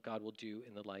over what God will do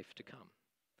in the life to come.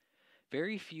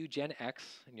 Very few Gen X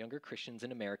and younger Christians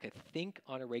in America think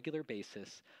on a regular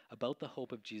basis about the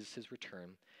hope of Jesus'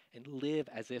 return and live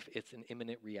as if it's an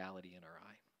imminent reality in our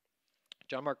eye.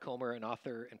 John Mark Comer, an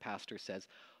author and pastor, says,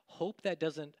 "Hope that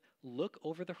doesn't look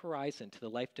over the horizon to the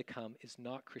life to come is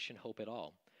not Christian hope at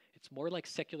all. It's more like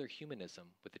secular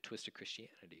humanism with a twist of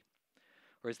Christianity."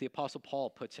 Or as the Apostle Paul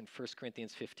puts in 1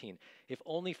 Corinthians 15, "If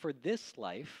only for this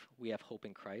life we have hope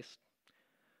in Christ,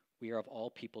 we are of all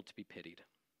people to be pitied."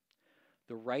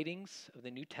 The writings of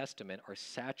the New Testament are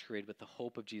saturated with the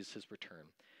hope of Jesus'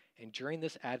 return. And during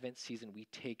this Advent season, we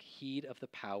take heed of the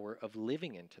power of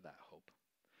living into that hope.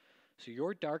 So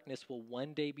your darkness will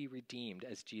one day be redeemed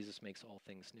as Jesus makes all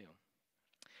things new.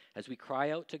 As we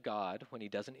cry out to God when he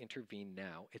doesn't intervene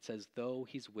now, it's as though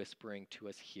he's whispering to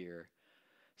us here,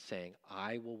 saying,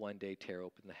 "I will one day tear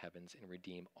open the heavens and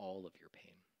redeem all of your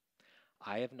pain.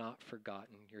 I have not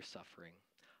forgotten your suffering.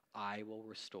 I will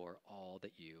restore all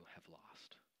that you have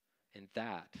lost." And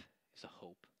that is a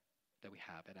hope that we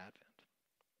have at Advent.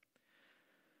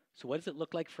 So what does it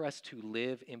look like for us to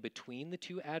live in between the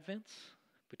two Advents,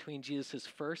 between Jesus'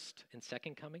 first and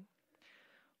second coming?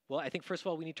 Well, I think first of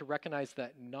all, we need to recognize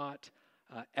that not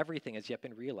everything has yet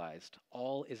been realized.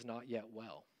 All is not yet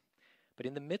well. But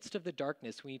in the midst of the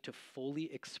darkness, we need to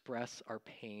fully express our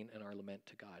pain and our lament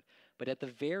to God. But at the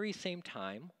very same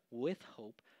time, with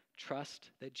hope, trust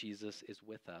that Jesus is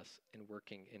with us and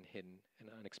working in hidden and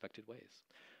unexpected ways.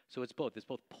 So it's both. It's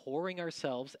both pouring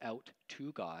ourselves out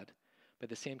to God, but at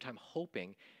the same time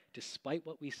hoping, despite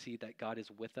what we see, that God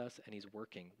is with us and he's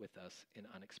working with us in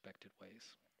unexpected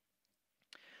ways.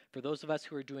 For those of us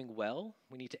who are doing well,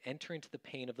 we need to enter into the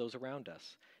pain of those around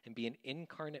us and be an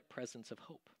incarnate presence of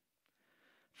hope.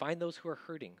 Find those who are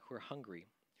hurting, who are hungry,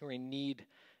 who are in need,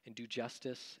 and do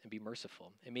justice and be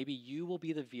merciful. And maybe you will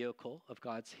be the vehicle of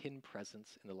God's hidden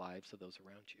presence in the lives of those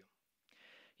around you.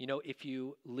 You know, if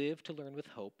you live to learn with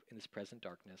hope in this present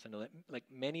darkness, I know that like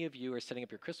many of you are setting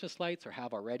up your Christmas lights or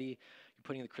have already, you're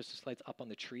putting the Christmas lights up on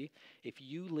the tree. If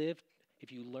you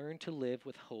learn to live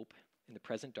with hope in the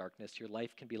present darkness, your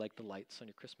life can be like the lights on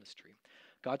your Christmas tree.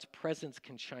 God's presence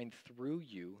can shine through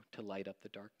you to light up the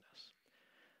darkness.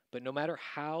 But no matter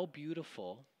how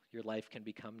beautiful your life can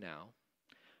become now,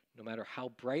 no matter how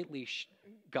brightly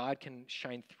God can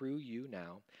shine through you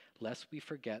now, lest we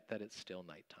forget that it's still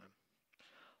nighttime.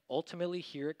 Ultimately,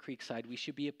 here at Creekside, we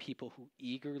should be a people who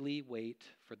eagerly wait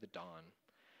for the dawn,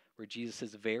 where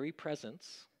Jesus' very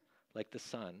presence, like the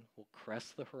sun, will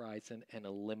crest the horizon and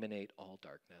eliminate all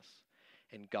darkness,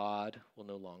 and God will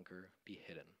no longer be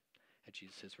hidden at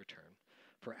Jesus' return.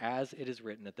 For as it is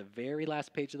written at the very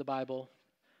last page of the Bible,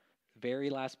 very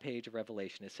last page of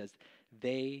Revelation, it says,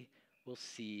 "They will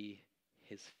see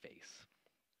his face."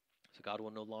 So God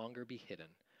will no longer be hidden,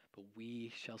 but we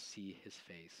shall see his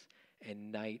face,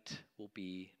 and night will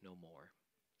be no more.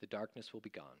 The darkness will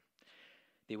be gone.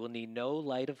 They will need no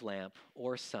light of lamp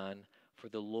or sun, for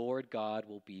the Lord God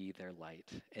will be their light,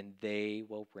 and they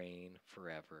will reign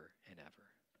forever and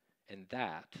ever. And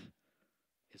that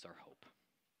is our hope.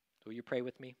 Will you pray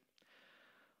with me?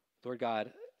 Lord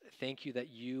God, thank you that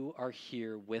you are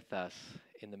here with us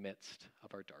in the midst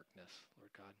of our darkness,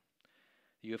 Lord God.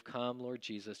 You have come, Lord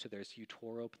Jesus, to this. You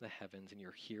tore open the heavens, and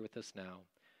you're here with us now,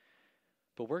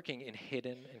 but working in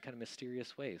hidden and kind of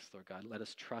mysterious ways, Lord God. Let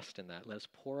us trust in that. Let us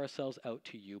pour ourselves out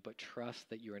to you, but trust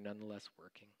that you are nonetheless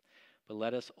working. But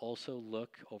let us also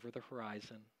look over the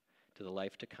horizon to the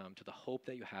life to come, to the hope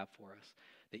that you have for us,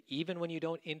 that even when you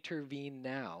don't intervene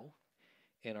now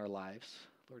in our lives,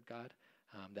 Lord God,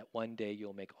 that one day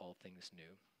you'll make all things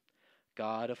new.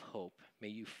 God of hope, may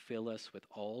you fill us with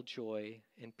all joy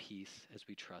and peace as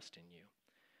we trust in you,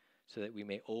 so that we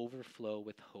may overflow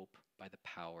with hope by the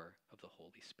power of the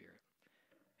Holy Spirit.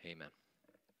 Amen.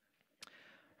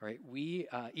 All right,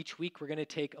 each week we're going to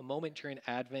take a moment during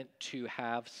Advent to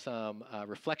have some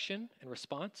reflection and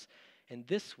response. And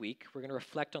this week we're going to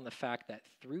reflect on the fact that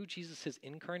through Jesus'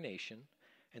 incarnation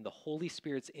and the Holy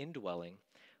Spirit's indwelling,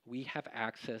 we have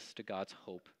access to God's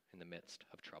hope in the midst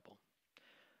of trouble.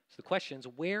 So the question is,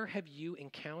 where have you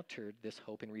encountered this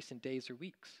hope in recent days or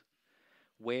weeks?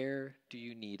 Where do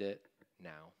you need it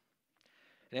now?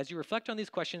 And as you reflect on these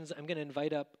questions, I'm going to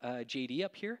invite up JD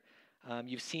up here.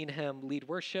 You've seen him lead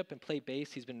worship and play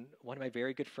bass. He's been one of my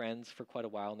very good friends for quite a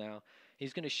while now.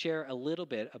 He's going to share a little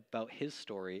bit about his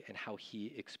story and how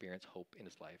he experienced hope in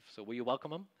his life. So will you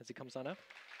welcome him as he comes on up?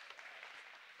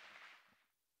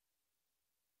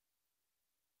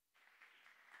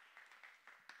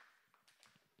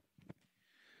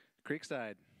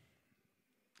 Creekside,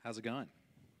 how's it going?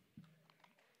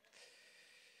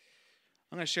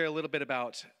 I'm going to share a little bit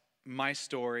about my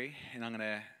story, and I'm going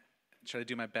to try to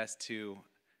do my best to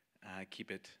keep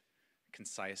it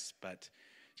concise, but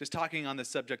just talking on the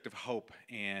subject of hope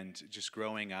and just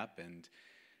growing up. And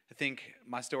I think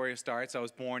my story starts, I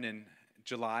was born in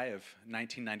July of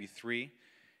 1993,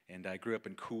 and I grew up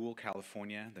in Cool,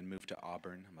 California, then moved to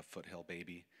Auburn. I'm a Foothill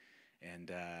baby.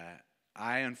 And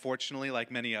I, unfortunately,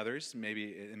 like many others,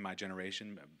 maybe in my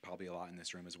generation, probably a lot in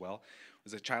this room as well,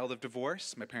 was a child of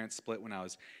divorce. My parents split when I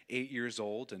was 8 years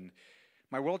old, and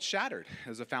my world shattered. It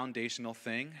was a foundational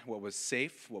thing. What was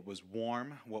safe, what was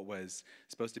warm, what was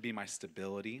supposed to be my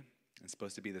stability, and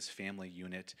supposed to be this family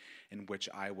unit in which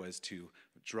I was to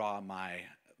draw my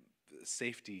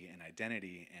safety and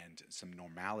identity and some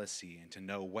normalcy, and to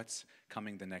know what's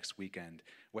coming the next weekend,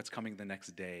 what's coming the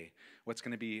next day, what's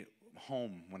going to be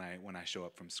home when I show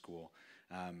up from school.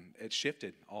 It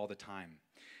shifted all the time.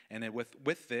 And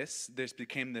with this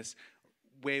became this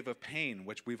wave of pain,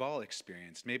 which we've all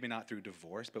experienced, maybe not through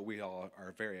divorce, but we all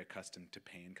are very accustomed to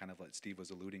pain, kind of like Steve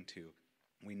was alluding to.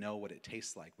 We know what it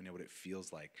tastes like. We know what it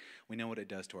feels like. We know what it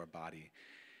does to our body.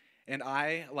 And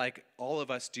I, like all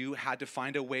of us do, had to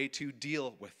find a way to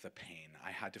deal with the pain. I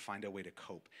had to find a way to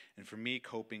cope. And for me,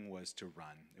 coping was to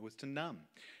run. It was to numb.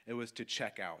 It was to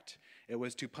check out. It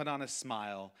was to put on a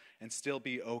smile and still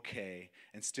be okay,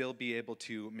 and still be able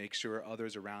to make sure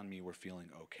others around me were feeling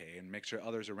okay, and make sure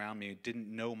others around me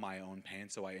didn't know my own pain,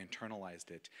 so I internalized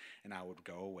it, and I would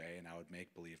go away, and I would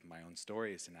make believe my own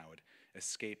stories, and I would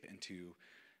escape into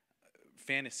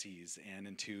fantasies and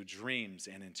into dreams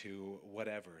and into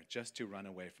whatever, just to run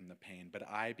away from the pain. But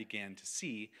I began to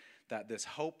see that this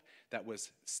hope that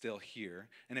was still here,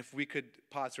 and if we could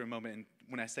pause for a moment, and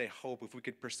when I say hope, if we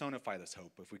could personify this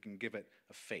hope, if we can give it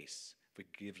a face, if we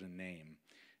could give it a name,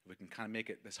 if we can kind of make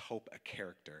it, this hope, a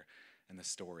character in the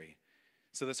story.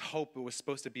 So this hope was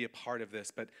supposed to be a part of this,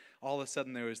 but all of a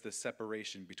sudden there was this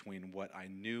separation between what I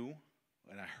knew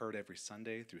and I heard every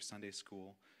Sunday through Sunday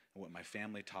school, and what my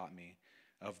family taught me,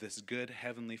 of this good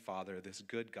Heavenly Father, this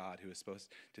good God who was supposed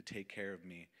to take care of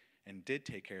me, and did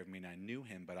take care of me, and I knew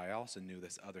him, but I also knew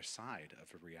this other side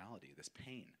of a reality, this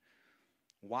pain.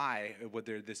 Why would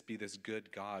there be this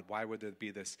good God? Why would there be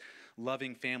this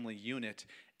loving family unit?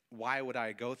 Why would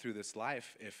I go through this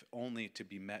life if only to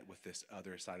be met with this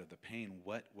other side of the pain?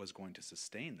 What was going to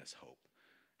sustain this hope?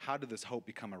 How did this hope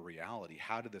become a reality?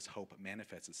 How did this hope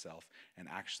manifest itself and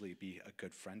actually be a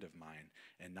good friend of mine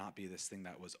and not be this thing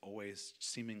that was always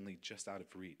seemingly just out of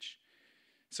reach?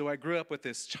 So I grew up with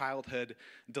this childhood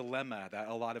dilemma that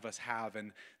a lot of us have,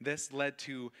 and this led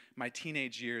to my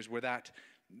teenage years where that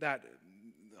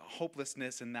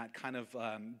hopelessness and that kind of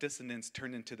dissonance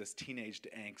turned into this teenage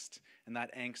angst, and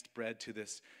that angst bred to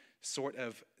this sort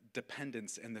of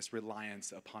dependence and this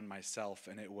reliance upon myself.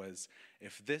 And it was,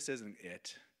 if this isn't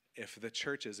it, if the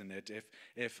church isn't it,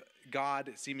 if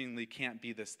God seemingly can't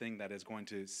be this thing that is going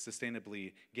to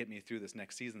sustainably get me through this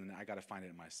next season, then I got to find it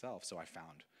in myself. So I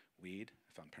found weed,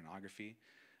 I found pornography,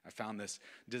 I found this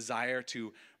desire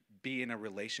to be in a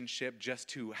relationship just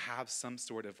to have some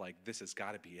sort of like, this has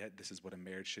got to be it. This is what a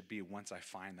marriage should be. Once I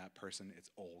find that person, it's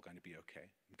all going to be okay.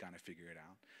 I'm going to figure it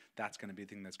out. That's going to be the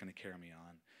thing that's going to carry me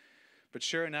on. But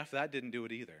sure enough, that didn't do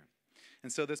it either.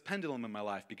 And so this pendulum in my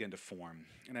life began to form,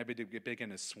 and I began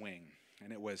to swing.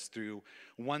 And it was through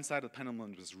one side of the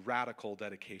pendulum was radical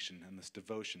dedication and this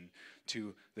devotion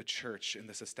to the church and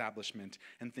this establishment,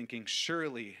 and thinking,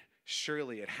 surely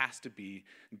it has to be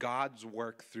God's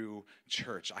work through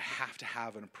church. I have to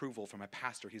have an approval from a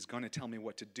pastor. He's going to tell me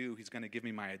what to do. He's going to give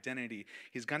me my identity.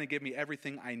 He's going to give me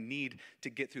everything I need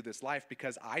to get through this life,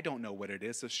 because I don't know what it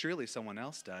is, so surely someone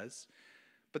else does.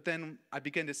 But then I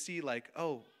began to see like,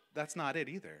 oh, that's not it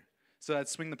either. So I'd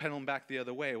swing the pendulum back the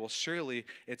other way. Well, surely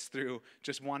it's through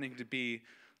just wanting to be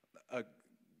a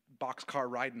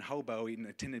boxcar riding hobo eating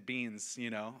a tin of beans, you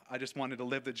know. I just wanted to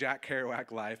live the Jack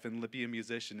Kerouac life and be a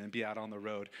musician and be out on the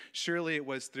road. Surely it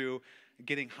was through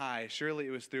getting high. Surely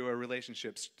it was through a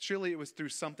relationship. Surely it was through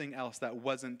something else that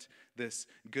wasn't this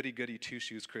goody-goody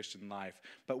two-shoes Christian life.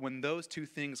 But when those two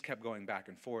things kept going back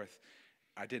and forth,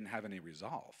 I didn't have any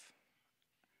resolve.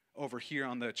 over here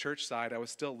on the church side, I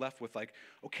was still left with like,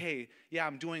 okay, yeah,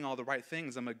 I'm doing all the right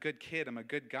things. I'm a good kid. I'm a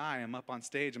good guy. I'm up on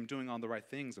stage. I'm doing all the right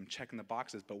things. I'm checking the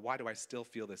boxes. But why do I still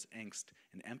feel this angst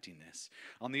and emptiness?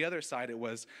 On the other side, it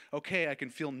was, okay, I can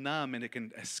feel numb and it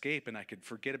can escape and I can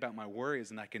forget about my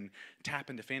worries and I can tap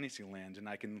into fantasy land and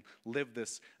I can live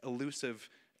this elusive,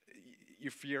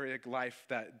 euphoric life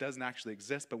that doesn't actually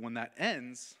exist. But when that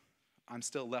ends, I'm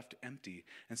still left empty,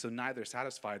 and so neither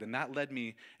satisfied. And that led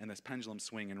me in this pendulum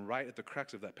swing, and right at the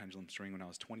crux of that pendulum swing when I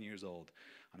was 20 years old,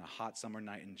 on a hot summer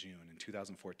night in June in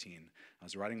 2014, I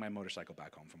was riding my motorcycle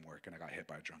back home from work, and I got hit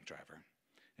by a drunk driver.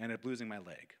 I ended up losing my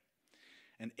leg.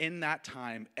 And in that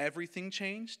time, everything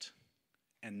changed,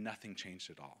 and nothing changed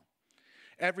at all.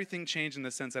 Everything changed in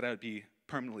the sense that I would be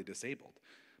permanently disabled.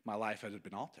 My life had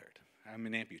been altered. I'm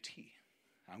an amputee.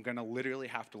 I'm going to literally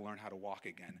have to learn how to walk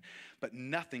again. But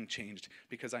nothing changed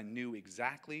because I knew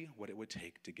exactly what it would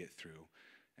take to get through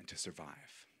and to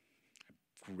survive.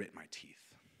 I grit my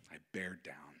teeth. I bared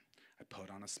down. I put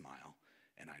on a smile,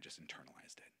 and I just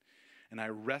internalized it. And I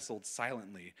wrestled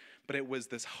silently, but it was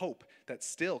this hope that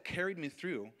still carried me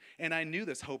through, and I knew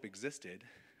this hope existed.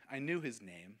 I knew his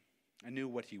name. I knew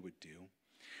what he would do.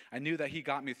 I knew that he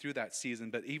got me through that season,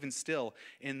 but even still,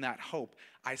 in that hope,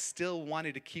 I still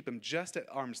wanted to keep him just at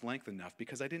arm's length enough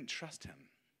because I didn't trust him.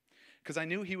 Because I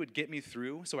knew he would get me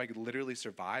through so I could literally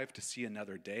survive to see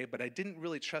another day, but I didn't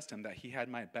really trust him that he had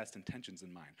my best intentions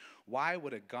in mind. Why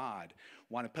would a God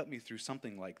want to put me through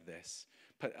something like this,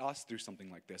 put us through something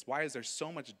like this? Why is there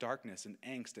so much darkness and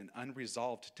angst and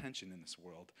unresolved tension in this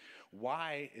world?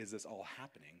 Why is this all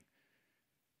happening?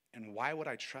 And why would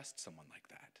I trust someone like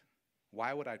that?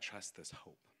 Why would I trust this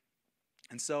hope?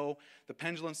 And so the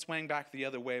pendulum swung back the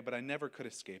other way, but I never could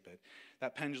escape it.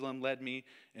 That pendulum led me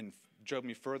and drove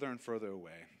me further and further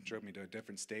away. Drove me to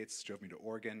different states, drove me to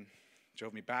Oregon,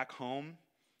 drove me back home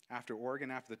after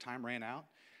Oregon, after the time ran out,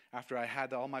 after I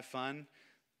had all my fun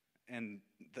and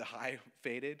the high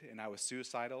faded and I was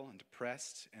suicidal and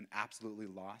depressed and absolutely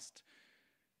lost.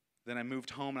 Then I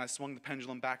moved home and I swung the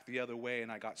pendulum back the other way and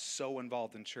I got so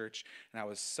involved in church and I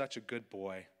was such a good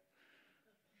boy.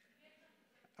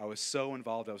 I was so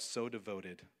involved, I was so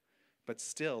devoted, but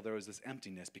still there was this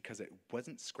emptiness because it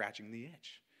wasn't scratching the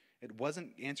itch. It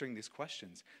wasn't answering these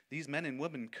questions. These men and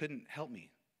women couldn't help me.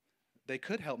 They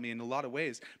could help me in a lot of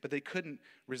ways, but they couldn't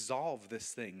resolve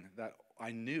this thing that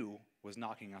I knew was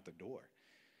knocking at the door.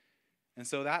 And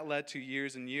so that led to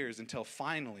years and years until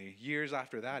finally, years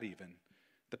after that even,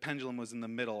 the pendulum was in the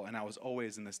middle and I was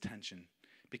always in this tension.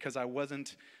 Because I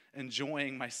wasn't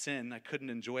enjoying my sin. I couldn't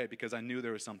enjoy it because I knew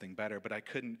there was something better, but I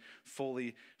couldn't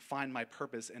fully find my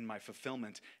purpose and my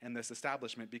fulfillment in this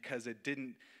establishment because it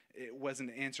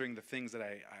wasn't answering the things that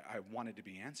I wanted to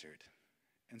be answered.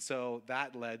 And so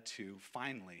that led to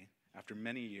finally, after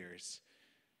many years,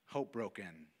 hope broke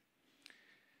in.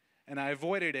 And I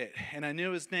avoided it, and I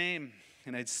knew his name,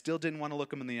 and I still didn't want to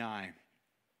look him in the eye.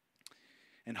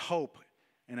 And hope,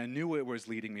 and I knew where it was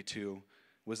leading me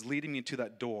to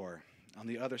that door on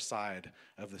the other side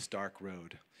of this dark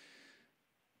road.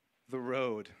 The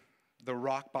road, the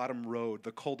rock bottom road,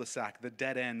 the cul-de-sac, the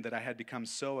dead end that I had become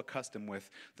so accustomed with,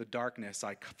 the darkness,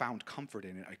 I found comfort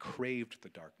in it. I craved the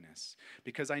darkness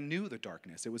because I knew the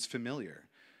darkness. It was familiar.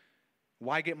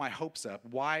 Why get my hopes up?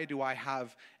 Why do I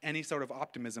have any sort of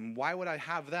optimism? Why would I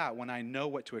have that when I know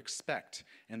what to expect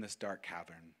in this dark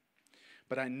cavern?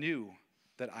 But I knew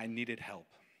that I needed help.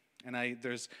 And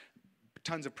there's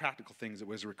tons of practical things. It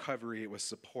was recovery, it was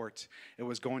support, it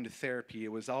was going to therapy,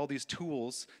 it was all these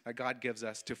tools that God gives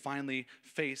us to finally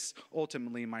face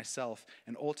ultimately myself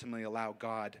and ultimately allow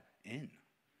God in.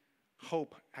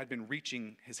 Hope had been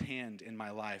reaching his hand in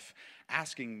my life,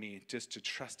 asking me just to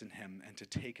trust in him and to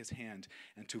take his hand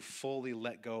and to fully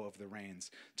let go of the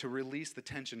reins, to release the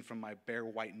tension from my bare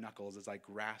white knuckles as I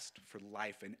grasped for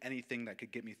life and anything that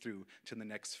could get me through to the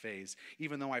next phase.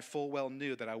 Even though I full well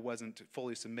knew that I wasn't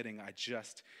fully submitting, I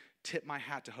just tipped my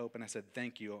hat to hope and I said,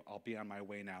 thank you, I'll be on my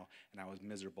way now. And I was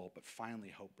miserable, but finally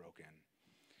hope broke in.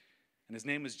 And his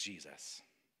name was Jesus.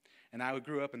 And I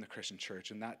grew up in the Christian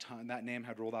church, and that name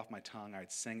had rolled off my tongue. I'd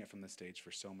sang it from the stage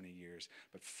for so many years.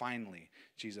 But finally,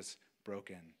 Jesus broke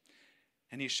in.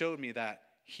 And he showed me that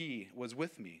he was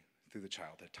with me through the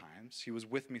childhood times. He was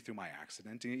with me through my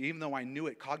accident. And even though I knew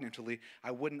it cognitively,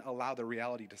 I wouldn't allow the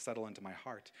reality to settle into my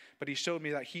heart. But he showed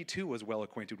me that he too was well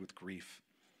acquainted with grief.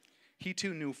 He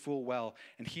too knew full well,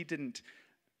 and he didn't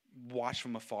watch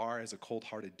from afar as a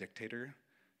cold-hearted dictator,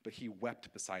 but he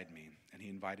wept beside me, and he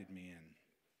invited me in.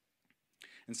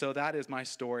 And so that is my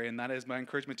story, and that is my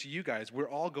encouragement to you guys. We're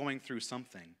all going through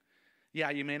something. Yeah,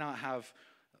 you may not have,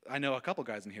 I know a couple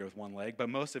guys in here with one leg, but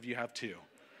most of you have two,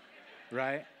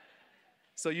 right?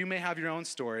 So you may have your own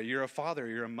story. You're a father,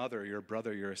 you're a mother, you're a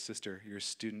brother, you're a sister, you're a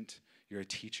student, you're a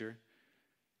teacher.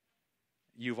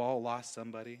 You've all lost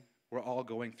somebody. We're all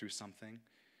going through something.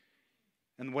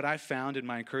 And what I found in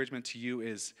my encouragement to you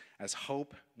is as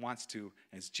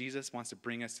Jesus wants to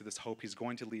bring us to this hope, he's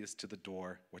going to lead us to the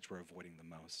door which we're avoiding the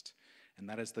most. And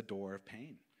that is the door of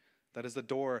pain. That is the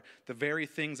door, the very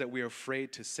things that we are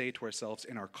afraid to say to ourselves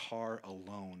in our car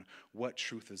alone. What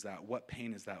truth is that? What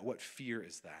pain is that? What fear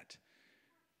is that?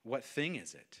 What thing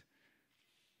is it?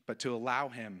 But to allow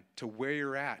him to where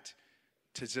you're at,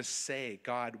 to just say,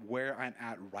 God, where I'm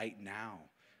at right now,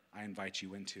 I invite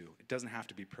you into. It doesn't have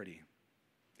to be pretty.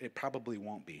 It probably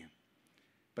won't be.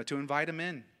 But to invite him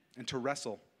in and to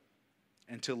wrestle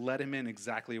and to let him in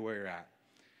exactly where you're at.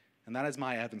 And that is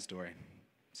my Evan story.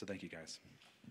 So thank you guys.